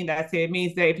necessarily mean that. It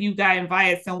means that if you got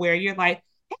invited somewhere, you're like,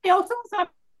 hey, yo,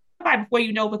 somebody before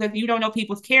you know because you don't know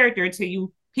people's character until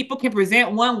you people can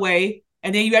present one way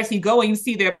and then you actually go and you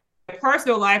see their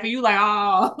personal life and you like,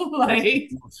 oh, like,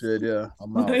 Shit, yeah,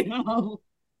 I'm out. you know,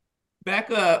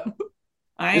 back up.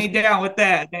 I It's ain't down with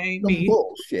that. That ain't some me.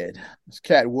 bullshit. It's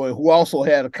Cat Williams, who also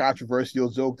had a controversial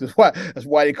joke. That's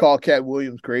why they call Cat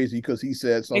Williams crazy because he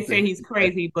said They something. say he's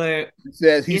crazy, but He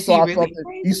says he is he saw really something.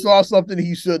 He crazy? saw something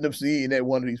he shouldn't have seen at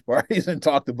one of these parties and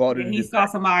talked about it Yeah, in he his saw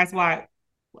some eyes wide.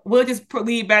 We'll just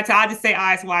lead back to I'll just say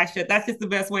eyes wide shut. That's just the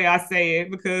best way I say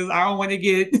it because I don't want to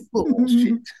get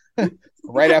bullshit.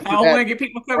 right I after don't that, want to get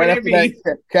people right coming at after that, me.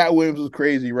 Cat Williams was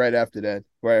crazy. Right after that,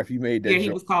 right after he made that Yeah, he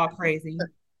joke. was called crazy.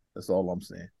 That's all I'm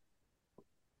saying.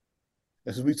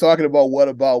 As we talking about what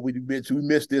about we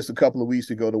missed this a couple of weeks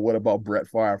ago. To what about Brett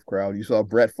Favre crowd? You saw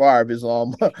Brett Favre is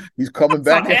he's coming So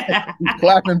back. He's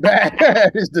clapping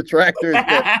back. His detractors.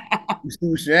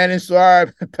 Shannon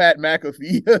Sharp, Pat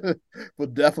McAfee for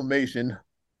defamation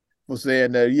for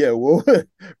saying that, yeah, well,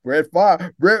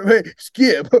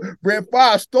 Skip, Brett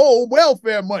Favre stole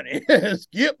welfare money.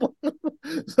 Skip.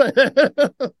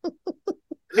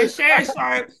 And Shannon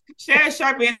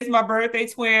Sharp is my birthday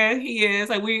twin. He is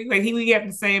we have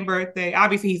the same birthday.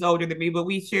 Obviously, he's older than me, but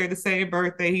we share the same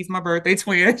birthday. He's my birthday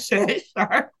twin, Shannon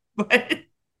Sharp. But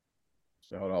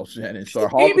Shout out Shannon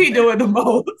Sharp. he be doing the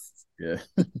most. Yeah.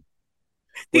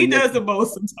 He does the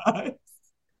most sometimes.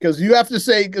 Because you have to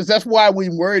say, because that's why we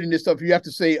wording this stuff, you have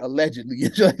to say allegedly. You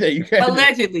can't,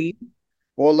 allegedly.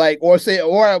 Or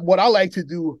what I like to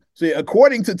do, say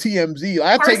according to TMZ.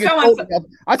 I take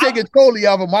it totally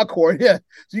off of my court. Yeah.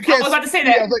 So you can't I was about to say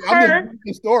that. I'm just reading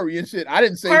the story and shit. I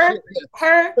didn't say shit.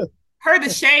 Her the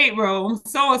shade room,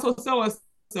 so and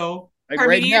so. Like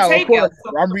right now,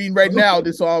 I'm reading right now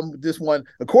this one.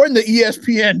 According to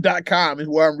ESPN.com is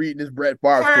where I'm reading this Brett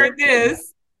Favre story. Heard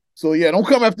this. So yeah, don't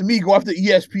come after me. Go after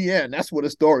ESPN. That's what the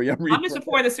story I'm reading. I'm just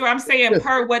reporting the story. I'm saying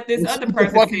per what this other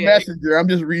person fucking said. Messenger. I'm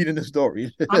just reading the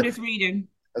story. I'm just reading.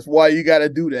 That's why you got to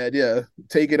do that. Yeah,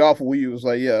 take it off of where you was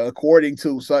like, yeah, according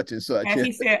to such and such. As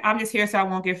he said, I'm just here so I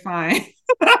won't get fined.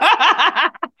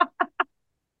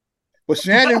 But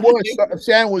Shannon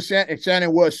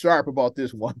was sharp about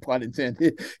this one, pun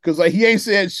intended, because like he ain't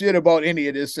said shit about any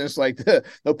of this since like Pat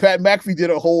McAfee did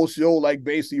a whole show like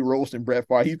basically roasting Brett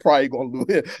Favre. He's probably gonna lose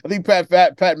it. I think Pat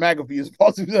McAfee is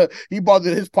about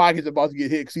to his pocket's about to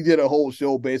get hit because he did a whole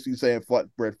show basically saying fuck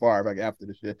Brett Favre like after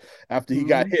the shit after he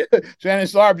got hit. Shannon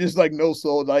Sharp just like no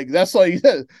soul like that's all he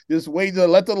said. Just wait to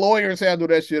let the lawyers handle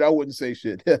that shit. I wouldn't say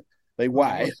shit. Like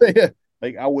why?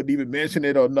 Like I wouldn't even mention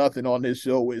it or nothing on this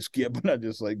show with Skip, but I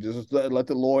just let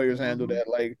the lawyers handle that.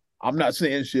 Like I'm not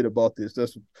saying shit about this.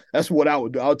 That's what I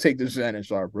would do. I'll take the Shannon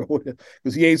Sharp, bro,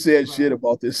 because he ain't said shit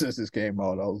about this since this came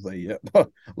out. I was like, yeah,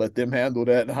 let them handle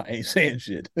that. I ain't saying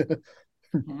shit.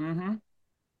 I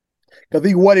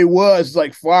think what it was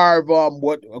like Favre,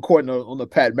 what according to on the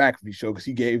Pat McAfee show, because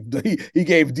he gave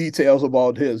details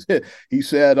about his. He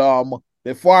said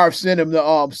that Favre sent him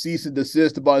the cease and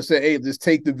desist about saying, hey, just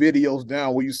take the videos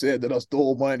down where you said that I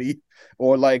stole money,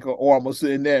 or I'm gonna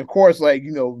sit in there. Of course, like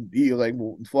he was like,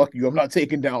 well, fuck you, I'm not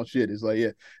taking down shit. It's like,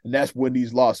 yeah, and that's when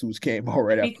these lawsuits came out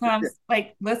right after. Becomes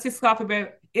like, let's just stop a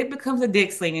bit. It becomes a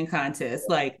dick slinging contest.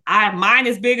 Like mine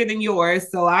is bigger than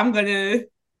yours, so I'm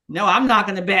not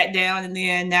gonna back down. And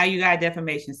then now you got a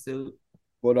defamation suit.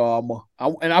 But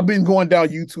I've been going down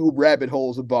YouTube rabbit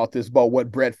holes about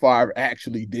what Brett Favre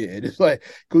actually did. It's like,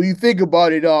 because you think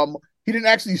about it, he didn't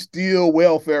actually steal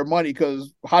welfare money,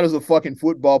 because how does a fucking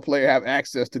football player have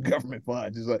access to government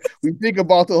funds? It's like, we think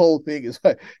about the whole thing. It's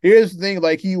like, here's the thing,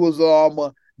 like he was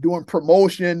doing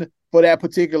promotion for that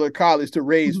particular college to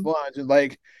raise funds,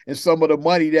 and some of the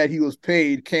money that he was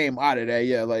paid came out of that.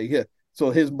 Yeah, like yeah. So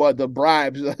the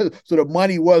bribes, so the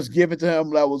money was given to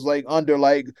him that was like under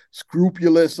like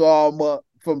scrupulous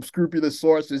from scrupulous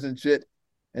sources and shit,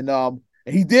 and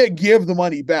He did give the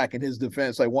money back in his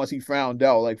defense. Like once he found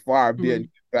out, like Favre did Mm-hmm. give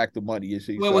back the money. And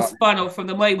she Where it said, was funneled from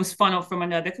the money was funneled from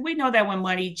another. We know that when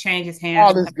money changes hands,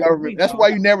 all this government. we That's why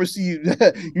know. you never see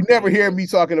you never hear me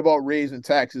talking about raising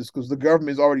taxes because the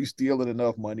government's already stealing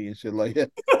enough money and shit like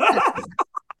that.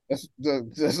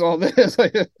 That's all that is.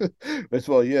 That's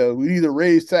well, yeah. We need to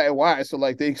raise tax. Why? So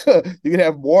like they you can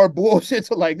have more bullshit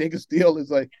so like they can steal. It's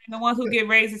like And the ones who get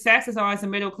raised the taxes are as the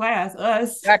middle class,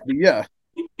 us. exactly, yeah.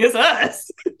 It's us.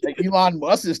 Like Elon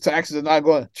Musk's taxes are not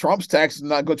going. Trump's taxes are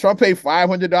not going. Trump paid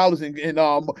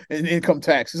 $500 in income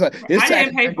tax. It's like his I didn't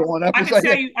taxes pay. are going up. I It's could like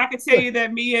tell you. I could tell you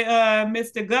that me and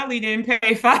Mr. Gully didn't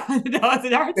pay $500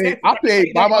 in our taxes. I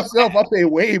paid by myself. I paid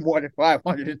way more than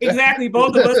 500. Exactly.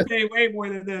 Both of us paid way more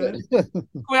than that.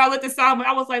 When I looked at Solomon,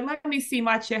 I was like, "Let me see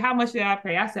my check. How much did I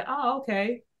pay?" I said, "Oh,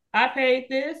 okay. I paid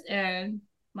this, and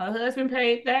my husband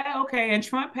paid that. Okay, and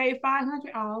Trump paid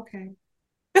 500. Oh, okay.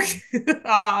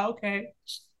 Oh, okay.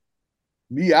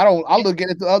 Me, I don't. I look at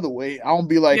it the other way. I don't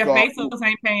be like, Yeah, Bezos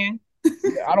ain't paying.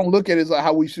 yeah, I don't look at it as like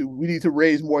how we need to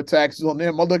raise more taxes on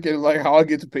them. I look at it like how I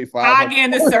get to pay How I 500. get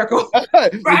in this circle,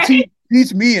 right?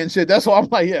 Teach me and shit. That's what I'm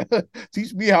like, yeah.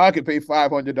 Teach me how I can pay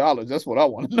 $500. That's what I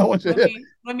want to know. And shit.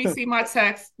 Let me see my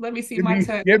text. Let me see my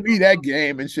text. Give me that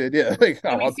game and shit. Yeah. Like,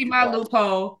 Let me see my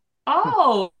loophole.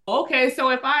 Oh, okay. So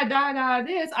if I die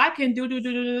this, I can do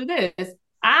this.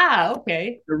 Ah,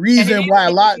 okay. The reason why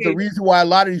a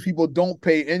lot of these people don't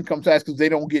pay income tax because they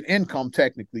don't get income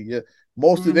technically. Yeah.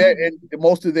 Most of their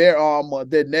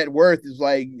net worth is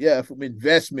like from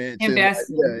investments and like,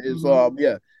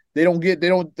 they don't get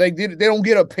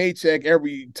a paycheck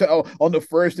on the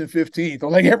 1st and 15th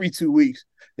or like every 2 weeks.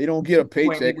 They don't get a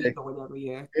paycheck. They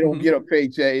don't get a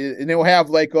paycheck, and they don't have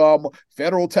like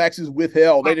federal taxes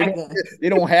withheld. They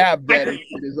don't have that.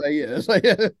 It's like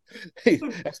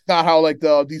that's not how like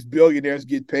these billionaires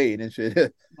get paid and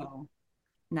shit. No,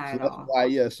 not so at that's all.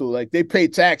 why, so like they pay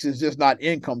taxes, just not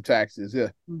income taxes. Yeah,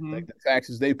 Mm-hmm. like the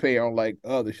taxes they pay on like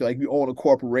other shit. Like you own a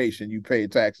corporation, you pay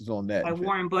taxes on that. Like and shit.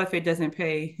 Warren Buffett doesn't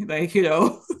pay, like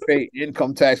Pay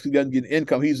income tax. He doesn't get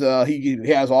income. He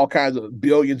has all kinds of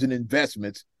billions in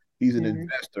investments. He's an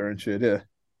investor and shit. Yeah,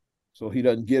 so he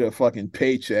doesn't get a fucking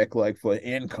paycheck like for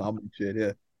income and shit.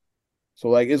 Yeah. So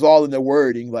like it's all in the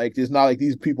wording. Like it's not like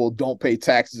these people don't pay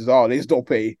taxes at all. They just don't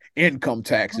pay income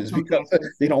taxes because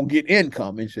they don't get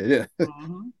income and shit. Yeah.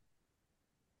 Mm-hmm.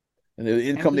 And the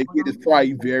income they get is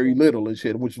probably very little and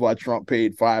shit, which is why Trump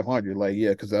paid 500. Like, yeah,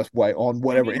 because that's why on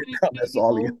whatever income, that's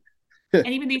all he. And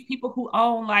even these people who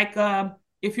own, like,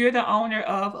 if you're the owner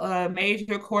of a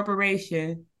major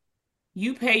corporation,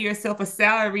 you pay yourself a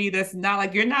salary that's not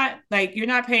like you're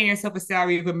not paying yourself a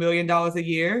salary of $1 million a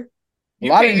year. A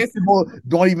lot of these people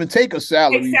don't even take a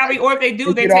salary. Or if they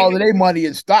do, they get all of their money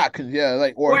in stock. Yeah,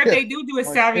 like or if they do a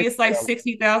salary, it's like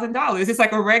 $60,000. It's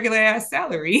like a regular ass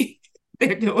salary.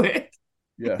 They're doing.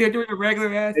 Yeah, they're doing a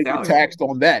regular ass salary. Taxed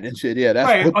on that and shit. Yeah, that's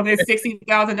right on their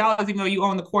 $60,000, even though you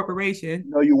own the corporation.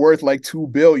 You know, you're worth like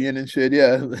 $2 billion and shit.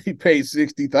 Yeah, he pays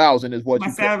 60,000 is what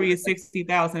my salary is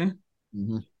 60,000.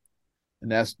 Mm-hmm.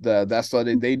 And that's how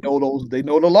they know they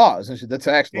know the laws and shit, the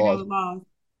tax laws. Know the laws.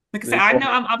 Like I said, I know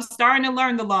I'm starting to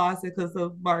learn the laws because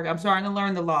of Mark. I'm starting to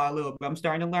learn the law a little bit. I'm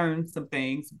starting to learn some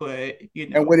things, but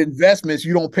And with investments,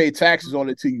 you don't pay taxes on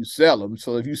it till you sell them.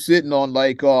 So if you're sitting on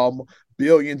like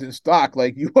billions in stock,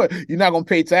 like you're not gonna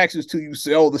pay taxes till you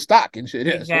sell the stock and shit.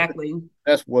 Exactly. So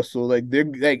that's what. So like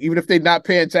they're like even if they're not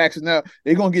paying taxes now,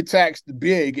 they're gonna get taxed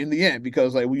big in the end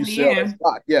because like when you sell that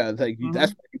stock, like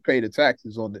that's when you pay the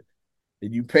taxes on it.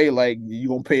 And you pay like you're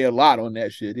gonna pay a lot on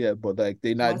that shit, yeah. But like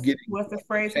they not getting what's the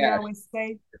phrase we always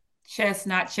say? Chess,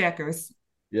 not checkers.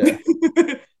 Yeah.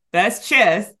 That's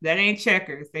chess. That ain't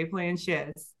checkers. They playing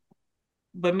chess.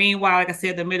 But meanwhile, like I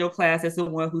said, the middle class is the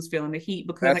one who's feeling the heat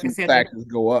because, that's like I said, taxes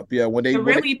go up. Yeah, when they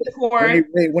poor,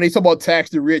 when they talk about tax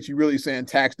the rich, you're really saying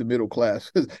tax the middle class.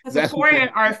 The poor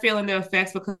are feeling the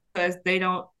effects because they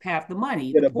don't have the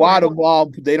money. Yeah, the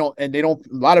bottom they don't. A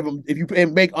lot of them, if you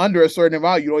make under a certain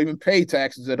amount, you don't even pay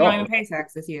taxes at all. You don't even pay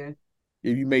taxes, yeah.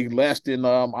 If you make less than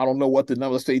I don't know what the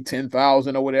number, let's say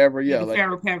 10,000 or whatever, the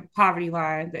federal poverty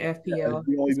line, the FPL,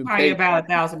 you don't it's even probably about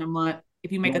 $1,000 a month.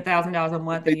 If you make $1,000 a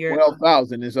month a year,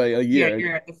 12,000 is a year. Yeah,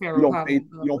 you're at the federal you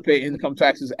don't pay income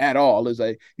taxes at all. It's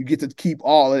like you get to keep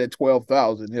all of that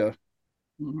 12,000. Yeah.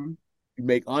 Mm-hmm. You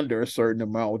make under a certain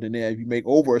amount, and then if you make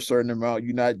over a certain amount,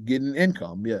 you're not getting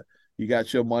income. Yeah. You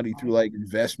got your money through like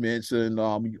investments and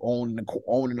you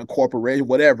owning a corporation,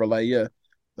 whatever. Like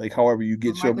like however you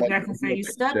get your money. Jackson say you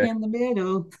stuck in the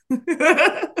middle. You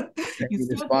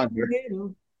stuck in the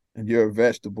middle, and you're a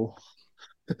vegetable.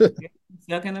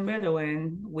 Stuck in the middle,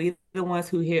 and we the ones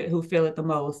who feel it the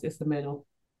most. It's the middle.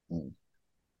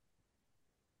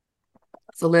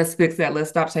 So let's fix that. Let's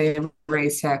stop saying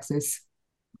raise taxes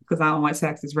because I don't want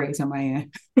taxes raised on my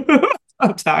end.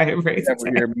 I'm tired of raising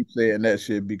Never hear taxes. me saying that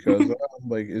shit because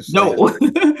like it's like No.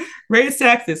 Raise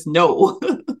taxes. No.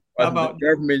 How the about no?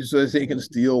 government says they can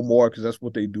steal more because that's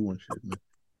what they do and shit, man.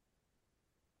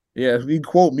 Yeah, if you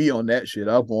quote me on that shit,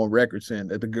 I'll go on record saying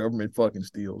that the government fucking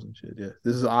steals and shit. Yeah,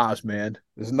 this is Oz, man.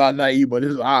 This is not naive, but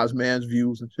this is Oz, man's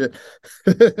views and shit.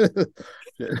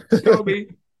 Show me.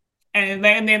 And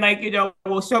then like,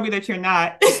 well, show me that you're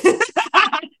not.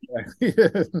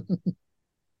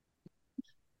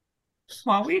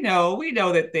 Well, we know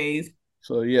that things.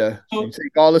 So yeah, so you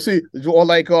take all the see, or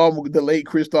like the late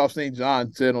Christoph St.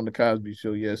 John said on the Cosby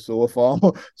Show. Yeah, so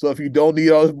if you don't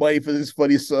need all this money for this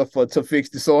stuff to fix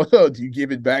this, so do you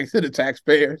give it back to the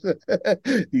taxpayers?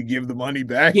 You give the money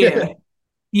back. Yeah.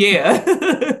 Yeah.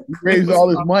 You raise all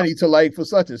this money to like for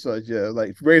such and such. Yeah,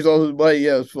 like raise all this money.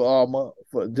 Yeah, for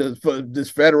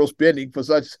this federal spending for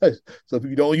such and such. So if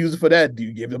you don't use it for that, do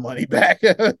you give the money back?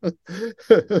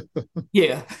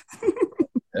 Yeah.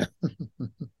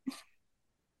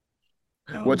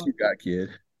 What you got, kid?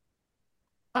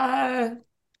 Uh,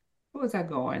 what was I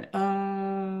going?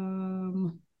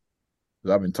 I've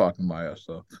been talking my ass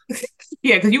off.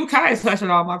 Yeah, because you kind of touched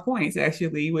on all my points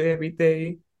actually with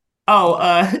everything.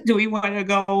 Oh, do we want to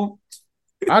go?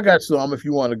 I got some if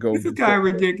you want to go. This is kind of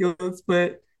ridiculous,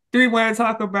 but do we want to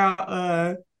talk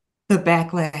about the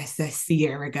backlash that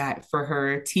Ciara got for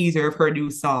her teaser of her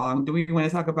new song? Do we want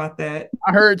to talk about that?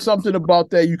 I heard something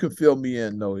about that. You can fill me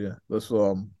in, though. Yeah, let's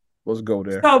go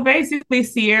there. So basically,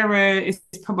 Ciara is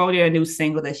promoting a new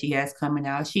single that she has coming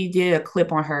out. She did a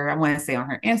clip on her, I want to say on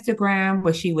her Instagram,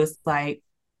 where she was like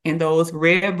in those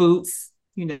red boots,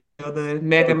 the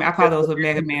Mega Man. I call those the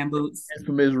Mega Man boots.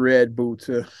 Infamous red boots.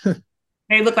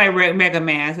 They look like red Mega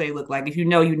Man. They look like, if you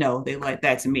know, you know. They like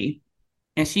that to me.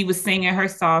 And she was singing her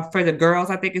song For the Girls,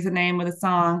 I think is the name of the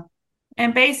song.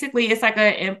 And basically, it's like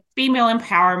a female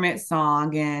empowerment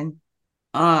song. And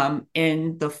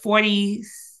in the 40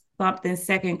 something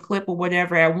second clip or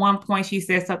whatever, at one point she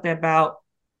said something about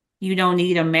you don't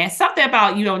need a man, something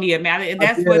about you don't need a man. And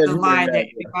that's what the line that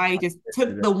everybody just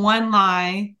took the one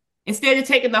line. Instead of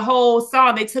taking the whole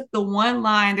song, they took the one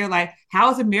line. They're like,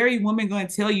 how's a married woman going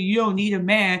to tell you you don't need a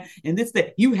man? And this,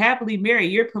 that you happily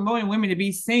married, you're promoting women to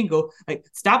be single. Like,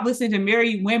 stop listening to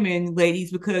married women,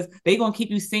 ladies, because they're going to keep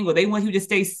you single. They want you to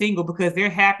stay single because they're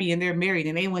happy and they're married,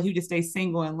 and they want you to stay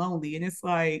single and lonely. And it's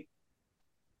like,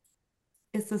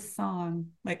 it's a song.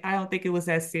 Like, I don't think it was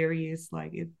that serious.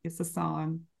 Like, it's a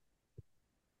song.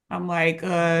 I'm like,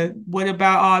 what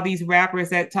about all these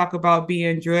rappers that talk about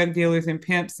being drug dealers and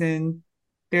pimps, and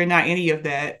they're not any of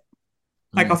that?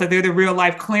 Like I said, they're the real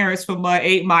life Clarence from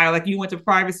 8 Mile. Like, you went to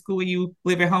private school, you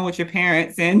live at home with your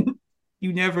parents, and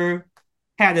you never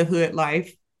had a hood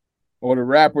life. Or the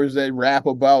rappers that rap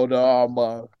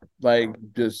about like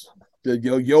just the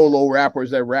YOLO rappers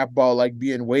that rap about like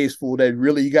being wasteful, that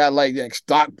really got like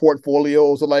stock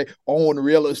portfolios or like own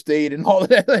real estate and all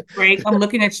that. Great, I'm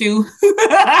looking at you.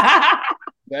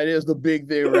 That is the big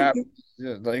thing, rap.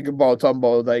 Yeah, like about talking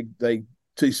about like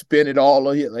to spend it all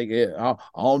on it. Like, yeah, I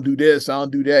don't do this, I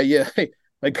don't do that. Yeah,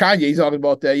 like Kanye's talking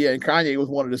about that. Yeah, and Kanye was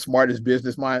one of the smartest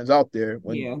business minds out there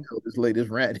when his latest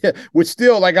rant. Yeah, which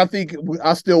still, like, I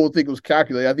still would think it was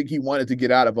calculated. I think he wanted to get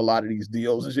out of a lot of these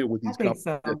deals and shit with these companies.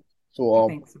 So,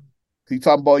 he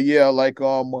talking about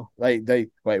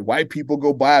like white people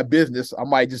go buy a business. I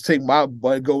might just take my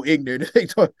go ignorant.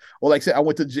 Or like I said, I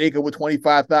went to Jacob with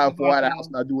 25,000 for out of the house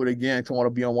and I do it again. I want to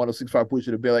be on 106.5 push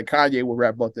it a bit. Like Kanye would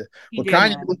rap about that. But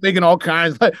Kanye was thinking all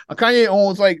kinds. Like Kanye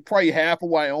owns like probably half of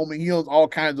Wyoming. He owns all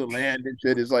kinds of land and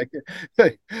shit. It's like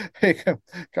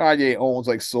Kanye owns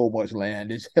like so much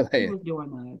land. It's like, he was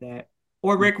doing none of that.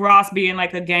 Or Rick Ross being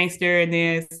like a gangster, and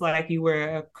then it's like you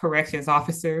were a corrections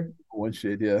officer. One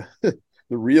shit, yeah. The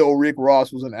real Rick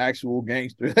Ross was an actual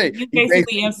gangster. Hey, you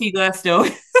basically MC Gusto.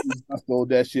 Stole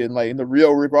that shit. And like, and the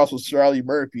real Rick Ross was Charlie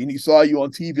Murphy, and he saw you on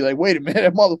TV. Like, wait a minute,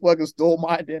 that motherfucker stole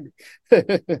my identity.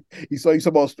 He saw you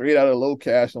somehow straight out of Low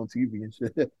Cash on TV and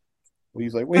shit.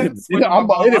 He's like, wait a minute, I'm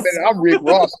Rick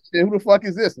Ross. Shit, who the fuck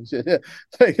is this and shit?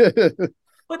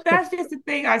 But that's just the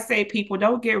thing. I say people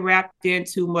don't get wrapped in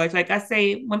too much. Like I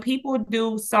say, when people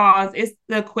do songs, it's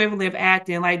the equivalent of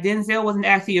acting. Like Denzel wasn't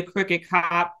actually a crooked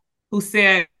cop who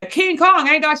said King Kong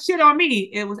ain't got shit on me.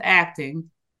 It was acting.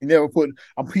 He never put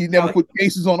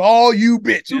cases on all you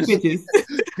bitches.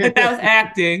 That was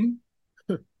acting.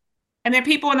 And then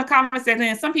people in the comment section,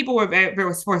 and some people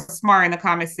were smart in the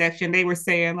comment section. They were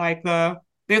saying like,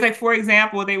 there's like, for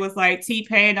example, they was like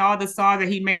T-Pain, all the songs that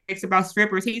he makes about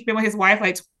strippers. He's been with his wife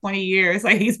like 20 years.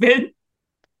 Like he's been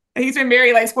He's been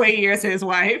married like 20 years to his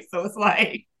wife, so it's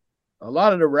like A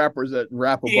lot of the rappers that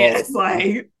rap yeah, about it's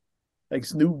like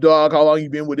Snoop Dogg, how long he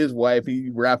been with his wife? He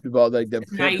rapped about like the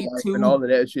pimp life and 92. all of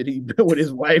that shit. He been with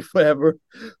his wife forever.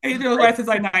 He's been with his wife since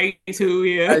like 92,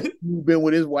 yeah. Ice Cube been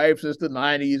with his wife since the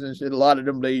 '90s and shit. A lot of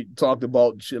them they talked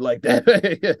about shit like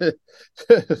that.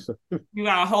 You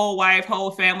got a whole wife,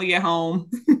 whole family at home.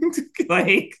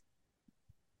 Like,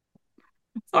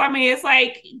 so I mean, it's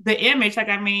like the image. Like,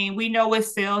 I mean, we know what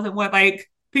sells and what like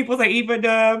people like even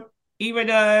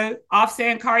the Offset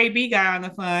and Cardi B guy on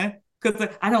the fun because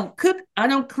like, I don't cook, I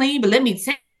don't clean, but let me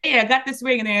tell you, I got this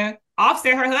ring in there.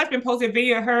 Offset, her husband, posted a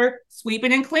video of her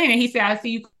sweeping and cleaning. He said, "I see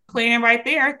you cleaning right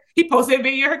there." He posted a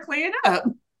video of her cleaning up.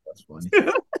 That's funny.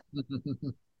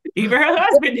 Even her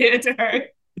husband did it to her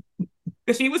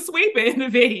because she was sweeping in the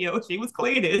video. She was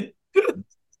cleaning.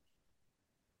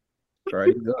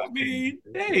 Right. I mean,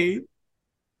 hey,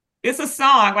 it's a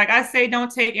song. Like I say,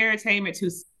 don't take entertainment too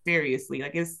seriously.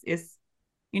 Like it's it's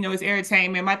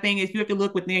entertainment. My thing is you have to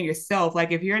look within yourself.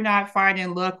 Like if you're not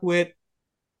finding luck with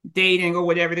dating or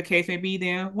whatever the case may be,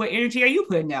 then what energy are you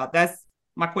putting out? That's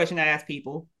my question I ask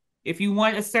people. If you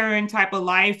want a certain type of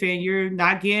life and you're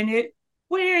not getting it,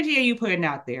 what energy are you putting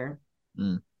out there?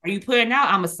 Are you putting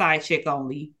out I'm a side chick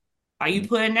only? Are you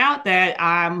putting out that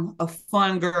I'm a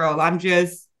fun girl? I'm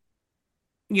just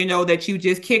that you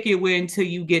just kick it with until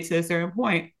you get to a certain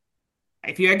point.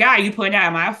 If you're a guy, you putting out,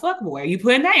 am I a fuck boy? You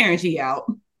putting that energy out.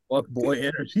 Fuck boy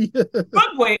energy.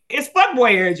 Fuck boy, it's fuck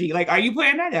boy energy. Like, are you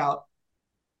putting that out?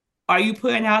 Are you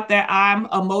putting out that I'm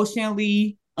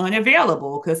emotionally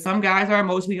unavailable? Because some guys are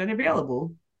emotionally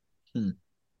unavailable.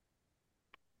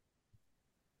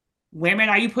 Women,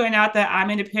 are you putting out that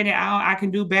I'm independent? I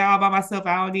can do bad all by myself.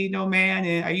 I don't need no man.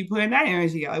 And are you putting that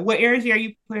energy out? Like, what energy are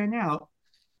you putting out?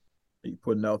 You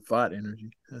putting out thought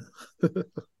energy.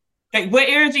 Like what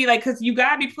energy? Like, cause you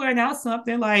gotta be putting out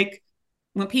something. Like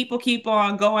when people keep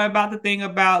on going about the thing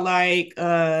about like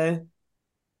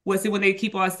what's it when they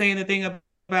keep on saying the thing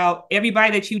about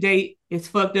everybody that you date is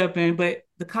fucked up but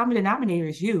the common denominator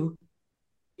is you.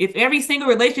 If every single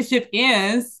relationship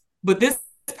ends, but this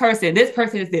person is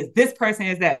this person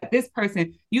is that, this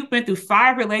person, you've been through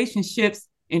 5 relationships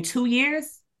in 2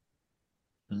 years.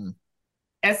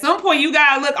 At some point, you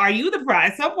gotta look. Are you the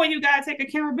prize? At some point, you gotta take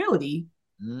accountability.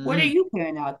 What are you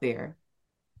putting out there?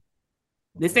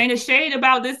 This ain't a shade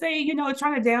about this. Ain't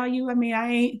trying to down you. I mean,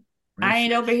 I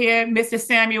ain't over here, Mr.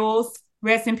 Samuels.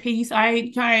 Rest in peace. I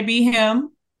ain't trying to be him.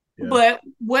 Yeah. But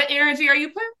what energy are you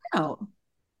putting out?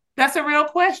 That's a real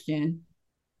question.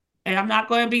 And I'm not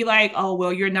going to be like, oh,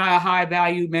 well, you're not a high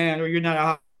value man or you're not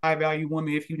a high value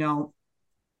woman if you don't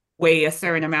weigh a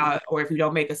certain amount or if you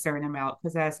don't make a certain amount,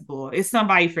 because that's bull. It's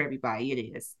somebody for everybody.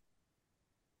 It is.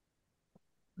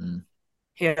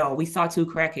 Hell, we saw 2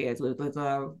 crackheads with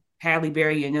Halle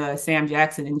Berry and Sam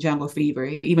Jackson in Jungle Fever.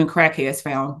 Even crackheads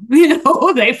found,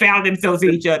 they found themselves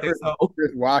in each other. So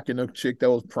Chris Rock and a chick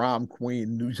that was prom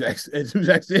queen, New Jack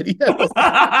City.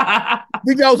 I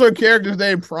think that was her character's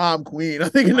name, Prom Queen. I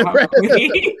think in the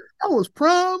that was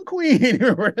Prom Queen.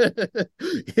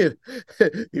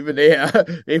 Even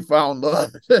they found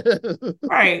love.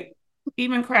 Right.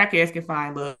 Even crackheads can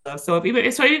find love. So if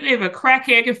a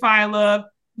crackhead can find love,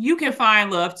 you can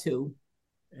find love too.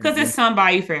 Because it's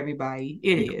somebody for everybody.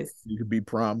 It is. You could be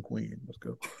prom queen. Let's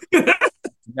go.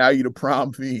 Now you're the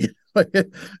prom fiend.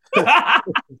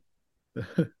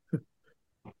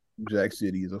 Jack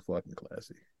City is a fucking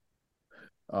classic.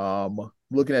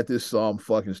 Looking at this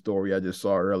fucking story I just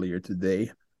saw earlier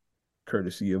today,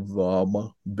 courtesy of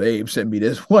Babe sent me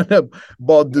this one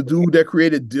about the dude that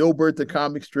created Dilbert, the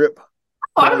comic strip.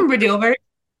 Oh, I remember Dilbert.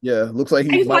 Yeah, looks like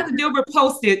he used like the Dilbert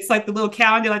Post-its, like the little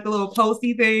calendar, like the little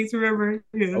posty things. Remember?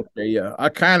 Yeah. Okay, yeah, I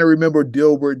kind of remember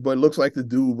Dilbert, but it looks like the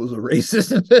dude was a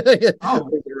racist.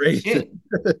 Racist.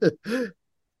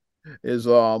 Is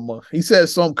he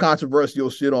says some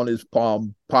controversial shit on his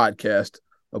podcast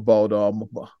about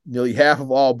nearly half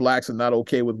of all blacks are not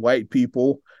okay with white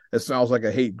people. That sounds like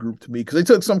a hate group to me because they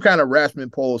took some kind of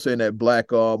harassment poll saying that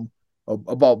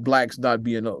about blacks not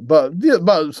being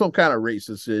about some kind of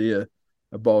racist shit. Yeah.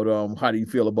 About how do you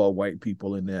feel about white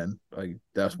people, and then like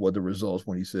that's what the results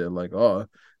when he said like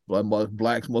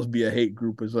blacks must be a hate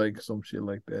group, is like some shit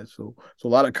like that. So a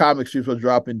lot of comic strips are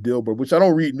dropping Dilbert, which I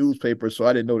don't read newspapers, so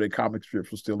I didn't know that comic strips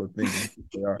were still a thing.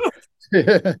 They are.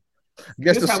 I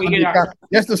guess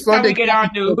the Sunday we get our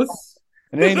news.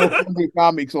 And there ain't no Sunday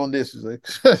comics on this. Like,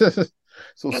 so that's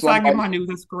how I get my news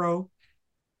and scroll.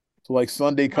 So like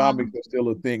Sunday comics are still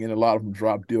a thing, and a lot of them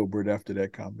dropped Dilbert after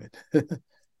that comment.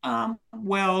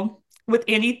 Well, with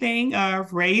anything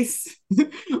race.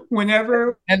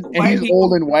 Whenever And white he's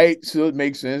old people, and white, so it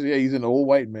makes sense. Yeah, he's an old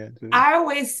white man too. I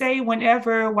always say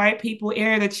whenever white people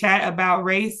enter the chat about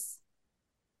race,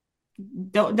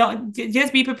 don't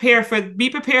just be prepared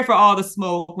for all the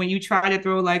smoke when you try to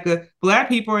throw like a black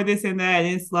people or this and that.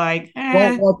 And it's like,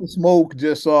 Don't want the smoke.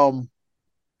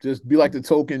 Just be like the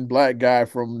token black guy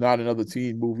from Not Another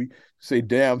Teen movie. Say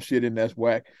damn shit and that's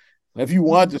whack. And if you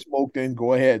want to smoke, then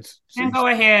go ahead. and Say go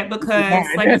ahead speak your because,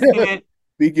 like I mind. said,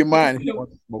 Speak your mind if you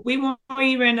want to smoke. we won't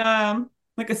even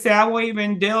like I said, I won't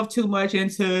even delve too much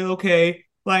into okay,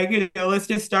 like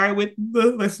let's start with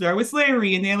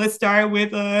slavery, and then let's start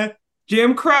with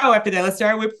Jim Crow after that. Let's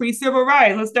start with pre-civil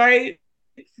rights. Let's start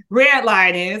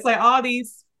redlining. It's like all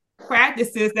these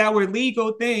practices that were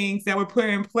legal things that were put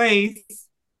in place.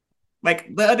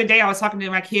 Like the other day, I was talking to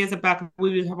my kids about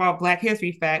we were talking about Black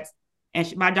History facts,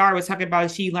 and my daughter was talking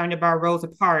about she learned about Rosa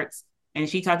Parks, and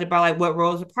she talked about like what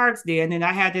Rosa Parks did, and then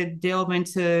I had to delve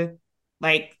into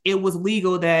like it was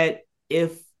legal that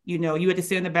if you had to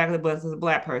sit in the back of the bus as a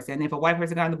black person, and if a white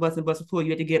person got on the bus and the bus was full, you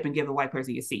had to get up and give a white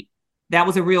person your seat. That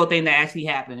was a real thing that actually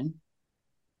happened.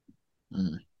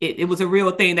 Mm. It was a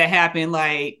real thing that happened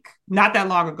like not that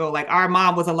long ago. Like our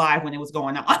mom was alive when it was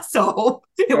going on, so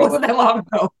it wasn't that long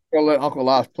ago. I'll let Uncle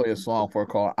Losh play a song for a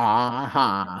call.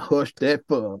 Hush that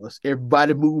fuss.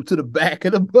 Everybody move to the back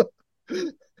of the bus.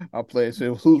 I'll play it.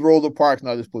 So who's Rosa Parks? And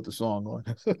I'll just put the song on.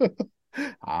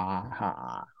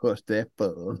 Hush that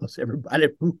fuss. Everybody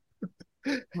move.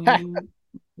 When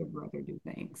your brother do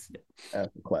things.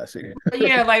 That's a classic. But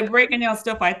yeah, like breaking down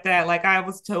stuff like that. Like I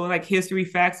was told like history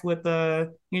facts with I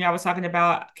was talking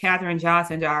about Katherine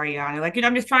Johnson to Ariana. Like,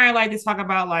 I'm just trying to like just talk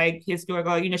about like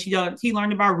historical, she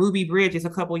learned about Ruby Bridges a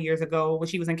couple years ago when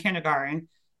she was in kindergarten.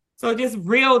 So just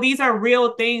these are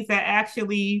real things that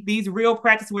actually these real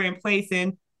practices were in place.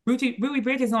 And Ruby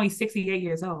Bridges is only 68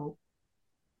 years old.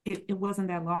 It wasn't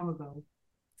that long ago.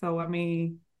 So I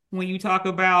mean, when you talk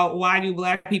about why do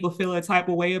black people feel a type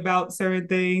of way about certain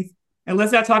things, and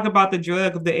let's not talk about the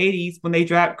drug of the 80s when they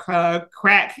dropped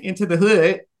crack into the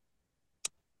hood,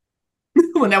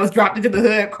 when that was dropped into the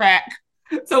hood, crack.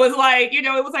 So it's like, it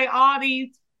was like all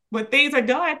these, when things are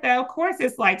done like that, of course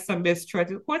it's like some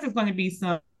mistrust. Of course it's going to be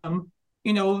some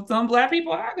black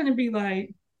people are going to be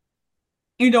like,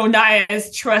 not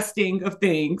as trusting of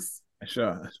things.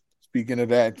 Sure. Speaking of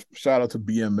that, shout out to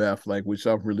BMF, like which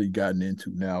I've really gotten into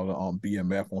now.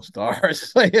 BMF on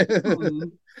Stars.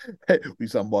 We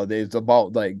talking about that. It's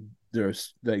about like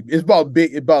there's like it's about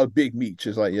big meat.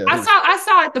 Just like I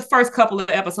saw it the first couple of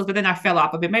episodes, but then I fell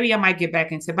off of it. Maybe I might get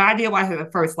back into it. But I did watch the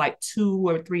first like 2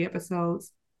 or 3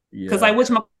 episodes. Because like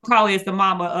whatchamacallit is the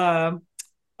mama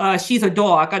she's a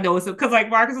dog. I know it's because like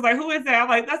Marcus was like, who is that? I'm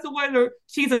like, that's the one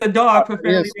she's a dog.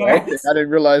 Yes, I didn't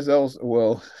realize that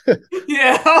was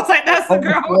yeah, I was like, that's the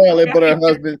girl.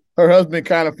 But her husband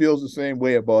kind of feels the same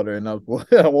way about her, and I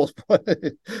was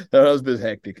her husband's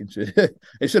hectic and shit.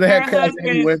 They should have had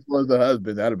Cassie Winslow as the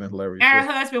husband. That'd have been hilarious. And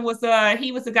her husband was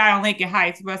he was the guy on Lincoln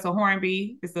Heights. Russell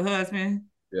Hornby is the husband.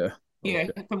 Yeah. Yeah,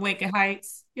 from Lincoln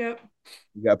Heights. Yep.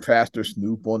 You got Pastor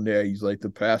Snoop on there. He's like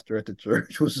the pastor at the church,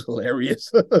 which was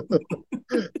hilarious.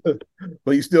 But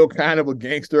he's still kind of a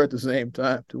gangster at the same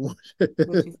time, too.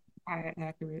 Which is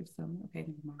accurate. So okay,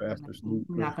 Pastor Snoop.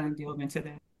 I'm not going to delve into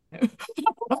that.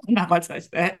 I'm not going to touch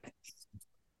that.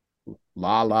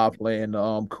 Lala playing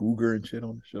Cougar and shit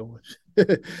on the show.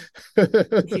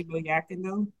 She really acting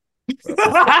though.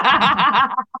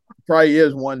 Probably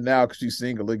is one now because she's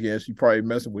single again. She probably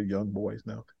messing with young boys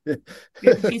now.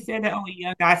 She said that only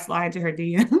young guys slide into her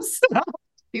DMs.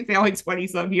 She's the only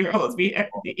 20-some-year-olds be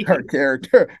her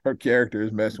character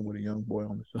is messing with a young boy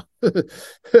on the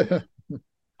show.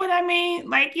 But I mean,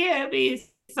 like, yeah,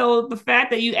 so the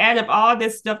fact that you add up all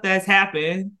this stuff that's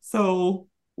happened, so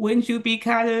wouldn't you be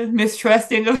kind of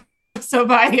mistrusting of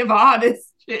somebody if all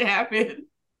this shit happened?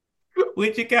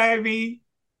 Would you kind of be?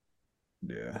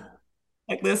 Yeah.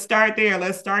 Like, let's start there.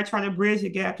 Let's start trying to bridge a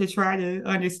gap to try to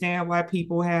understand why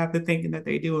people have the thinking that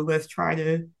they do. And let's try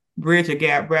to bridge a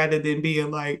gap rather than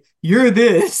being like, you're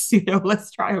this,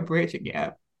 let's try to bridge a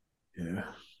gap. Yeah.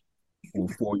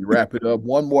 Before you wrap it up,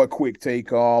 one more quick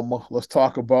take. Let's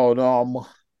talk about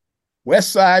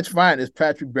West Side's finest,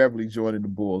 Patrick Beverley joining the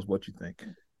Bulls. What you think?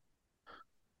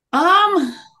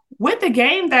 With the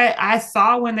game that I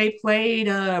saw when they played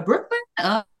Brooklyn,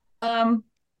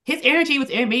 his energy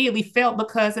was immediately felt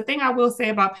because the thing I will say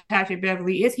about Patrick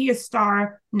Beverley is he a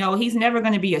star? No, he's never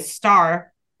going to be a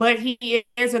star, but he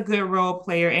is a good role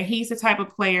player, and he's the type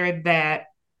of player that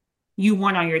you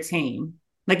want on your team.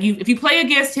 Like if you play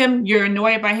against him, you're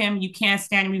annoyed by him, you can't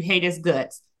stand him, you hate his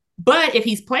guts. But if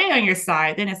he's playing on your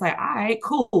side, then it's like, all right,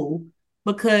 cool.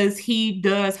 Because he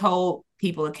does hold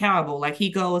people accountable. Like he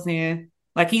goes in,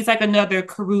 like he's like another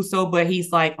Caruso, but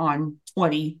he's like on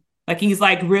 20. Like he's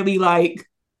like really like,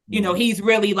 he's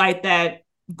really like that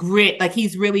grit. Like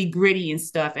he's really gritty and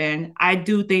stuff. And I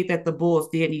do think that the Bulls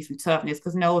did need some toughness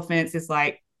because no offense, it's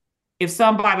like if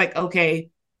somebody like, okay,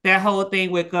 that whole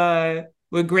thing with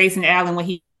Grayson Allen when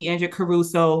he injured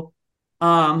Caruso,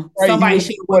 Right, somebody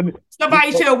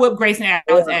should have whipped Grayson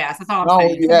Allen's ass. That's all I'm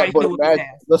saying. Somebody should have whipped his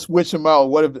ass. let's switch him out.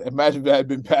 What if imagine if that had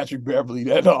been Patrick Beverly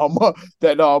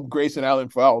that Grayson Allen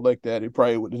fouled like that? It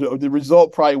probably would the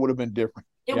result probably would have been different.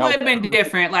 It would have been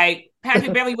different. Like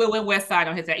Patrick Beverly would have went West Side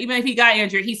on his ass. Even if he got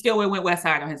injured, he still would have went West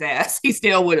Side on his ass. He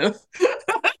still would have.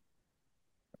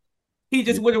 He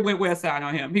just would have went West Side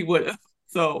on him. He would have.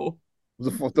 So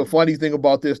the funny thing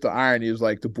about this, the irony is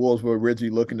like the Bulls were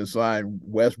originally looking to sign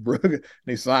Westbrook.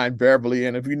 They signed Beverly,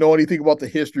 and if you know anything about the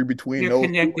history between those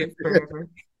connected forever.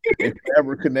 They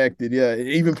forever connected. Yeah,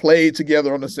 even played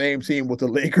together on the same team with the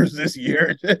Lakers this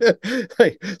year.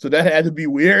 So that had to be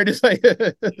weird. It's like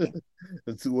the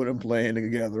two of them playing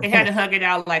together. They had to hug it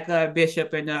out like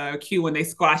Bishop and Q when they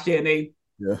squashed it.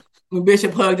 And when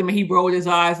Bishop hugged him and he rolled his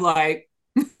eyes like.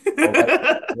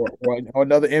 or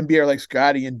another NBA like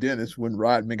Scotty and Dennis when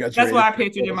Rodman got. That's what I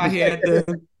pictured in my head.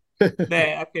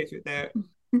 That I pictured that.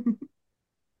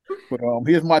 But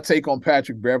here's my take on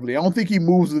Patrick Beverly. I don't think he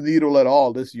moves the needle at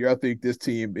all this year. I think this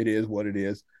team, it is what it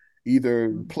is.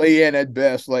 Either play in at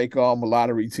best, like a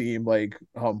lottery team, like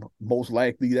most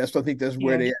likely. I think that's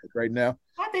where they at right now.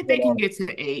 I think they can get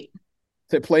to 8.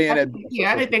 To play in at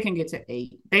I think they can get to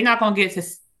 8. They're not gonna get to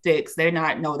 6. They're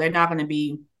not gonna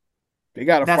be. They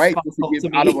got to fight just to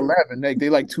get out of 11. They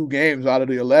like 2 games out of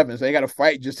the 11. So they got to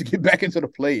fight just to get back into the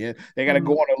play in. They got to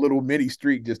go on a little mini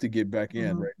streak just to get back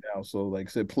in right now. So like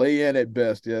I said, play in at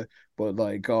best, yeah. But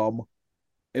like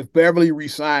if Beverly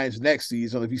resigns next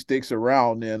season, if he sticks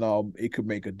around, then it could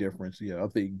make a difference. Yeah, I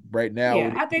think right now.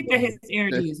 Yeah, I think that his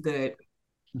energy is good.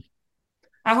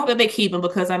 I hope that they keep him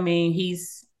because I mean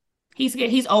he's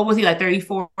old. He's like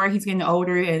 34. He's getting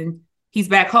older and he's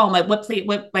back home. Like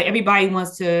like everybody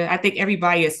wants to. I think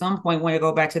everybody at some point want to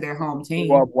go back to their home team.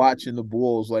 Well, watching the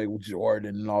Bulls like with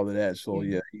Jordan and all of that. So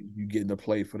yeah, you getting to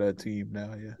play for that team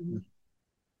now. Yeah.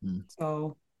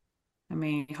 So, I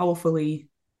mean, hopefully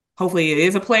it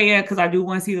is a play-in because I do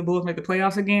want to see the Bulls make the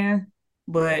playoffs again.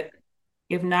 But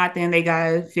if not, then they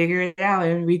gotta figure it out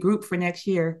and regroup for next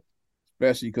year.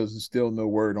 Especially because there's still no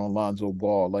word on Lonzo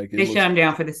Ball. Like they shut him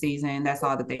down for the season. That's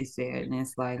all that they said, and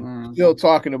it's like still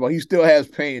talking about. He still has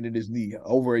pain in his knee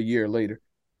over a year later.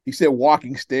 He said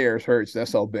walking stairs hurts.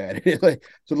 That's how bad it is. Like,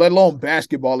 so let alone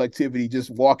basketball activity, just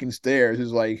walking stairs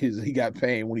is like he got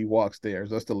pain when he walks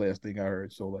stairs. That's the last thing I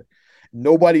heard. So like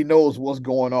nobody knows what's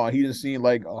going on. He didn't see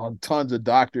like tons of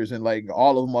doctors and like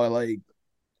all of them are like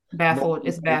baffled.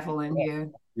 It's baffling. Yeah.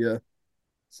 Yeah.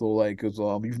 So like, cause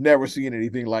you've never seen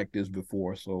anything like this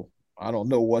before, so I don't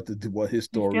know what his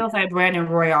story. It feels like Brandon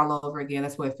Roy all over again.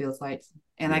 That's what it feels like.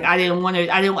 And like I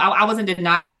was in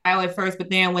denial at first, but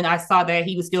then when I saw that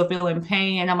he was still feeling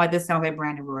pain, and I'm like, this sounds like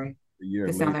Brandon Roy.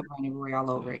 It sounds like Brandon Roy all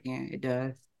over again. It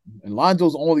does. And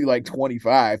Lonzo's only like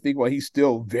 25. Think he's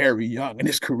still very young in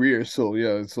his career. So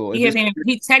yeah, so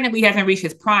he technically hasn't reached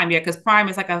his prime yet because prime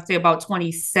is like I say about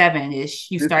 27-ish.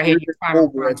 You start hitting your prime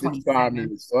around 27.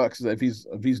 It sucks if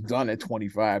he's done at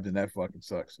 25, then that fucking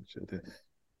sucks and shit.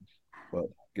 But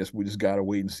I guess we just gotta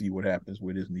wait and see what happens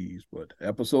with his knees. But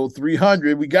episode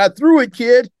 300, we got through it,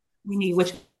 kid. We need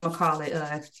call it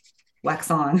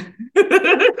wax on.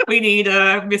 We need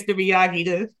Mr. Miyagi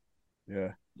to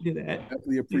do that.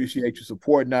 Definitely appreciate your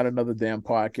support. Not another damn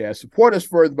podcast. Support us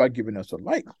further by giving us a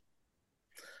like.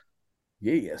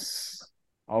 Yes.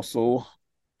 Also,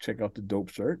 check out the dope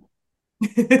shirt.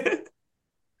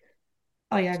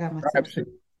 Oh yeah, I got my shirt.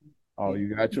 Oh,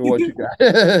 you got what you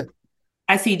got.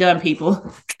 I see dumb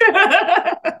people.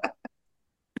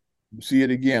 See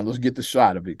it again. Let's get the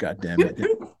shot of it. God damn it.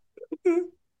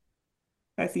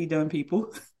 I see dumb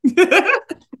people.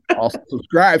 Also,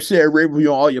 subscribe, share, rate,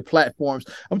 review on all your platforms.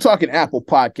 I'm talking Apple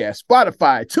Podcasts,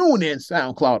 Spotify, TuneIn,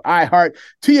 SoundCloud, iHeart,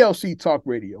 TLC Talk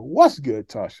Radio. What's good,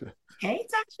 Tasha? Hey,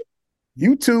 Tasha.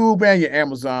 YouTube and your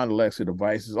Amazon Alexa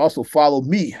devices. Also follow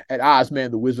me at Ozman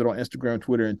the Wizard on Instagram,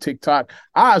 Twitter, and TikTok.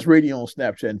 Oz Radio on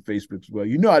Snapchat and Facebook as well.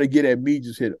 You know how to get at me.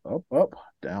 Just hit up,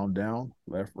 down,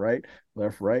 left, right,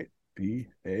 B,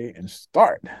 A, and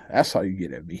start. That's how you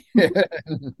get at me.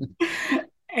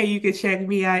 And you can check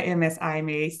me out,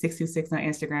 MSIMA626 on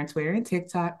Instagram, Twitter, and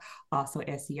TikTok. Also,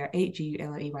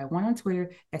 SCR8GULLEY1 on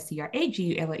Twitter,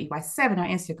 SCR8GULLEY7 on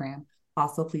Instagram.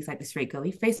 Also, please like the Straight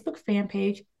Gully Facebook fan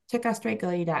page. Check out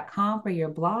straightgully.com for your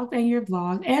blog and your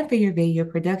vlog, and for your video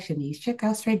production needs. Check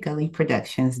out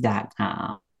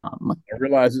straightgullyproductions.com. I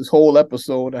realized this whole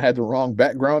episode I had the wrong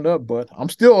background up, but I'm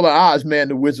still the Oz man,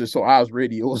 the wizard, so Oz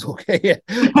Radio is okay.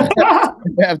 I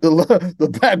have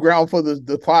the background for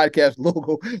the podcast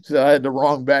logo, so I had the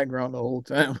wrong background the whole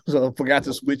time. So I forgot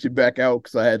to switch it back out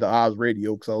because I had the Oz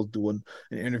Radio because I was doing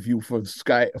an interview for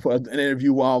Sky for an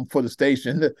interview for the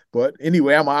station. But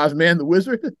anyway, I'm Oz man, the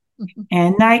wizard.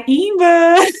 And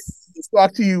Naima.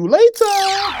 Talk to you later.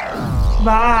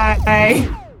 Bye.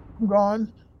 I'm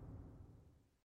gone.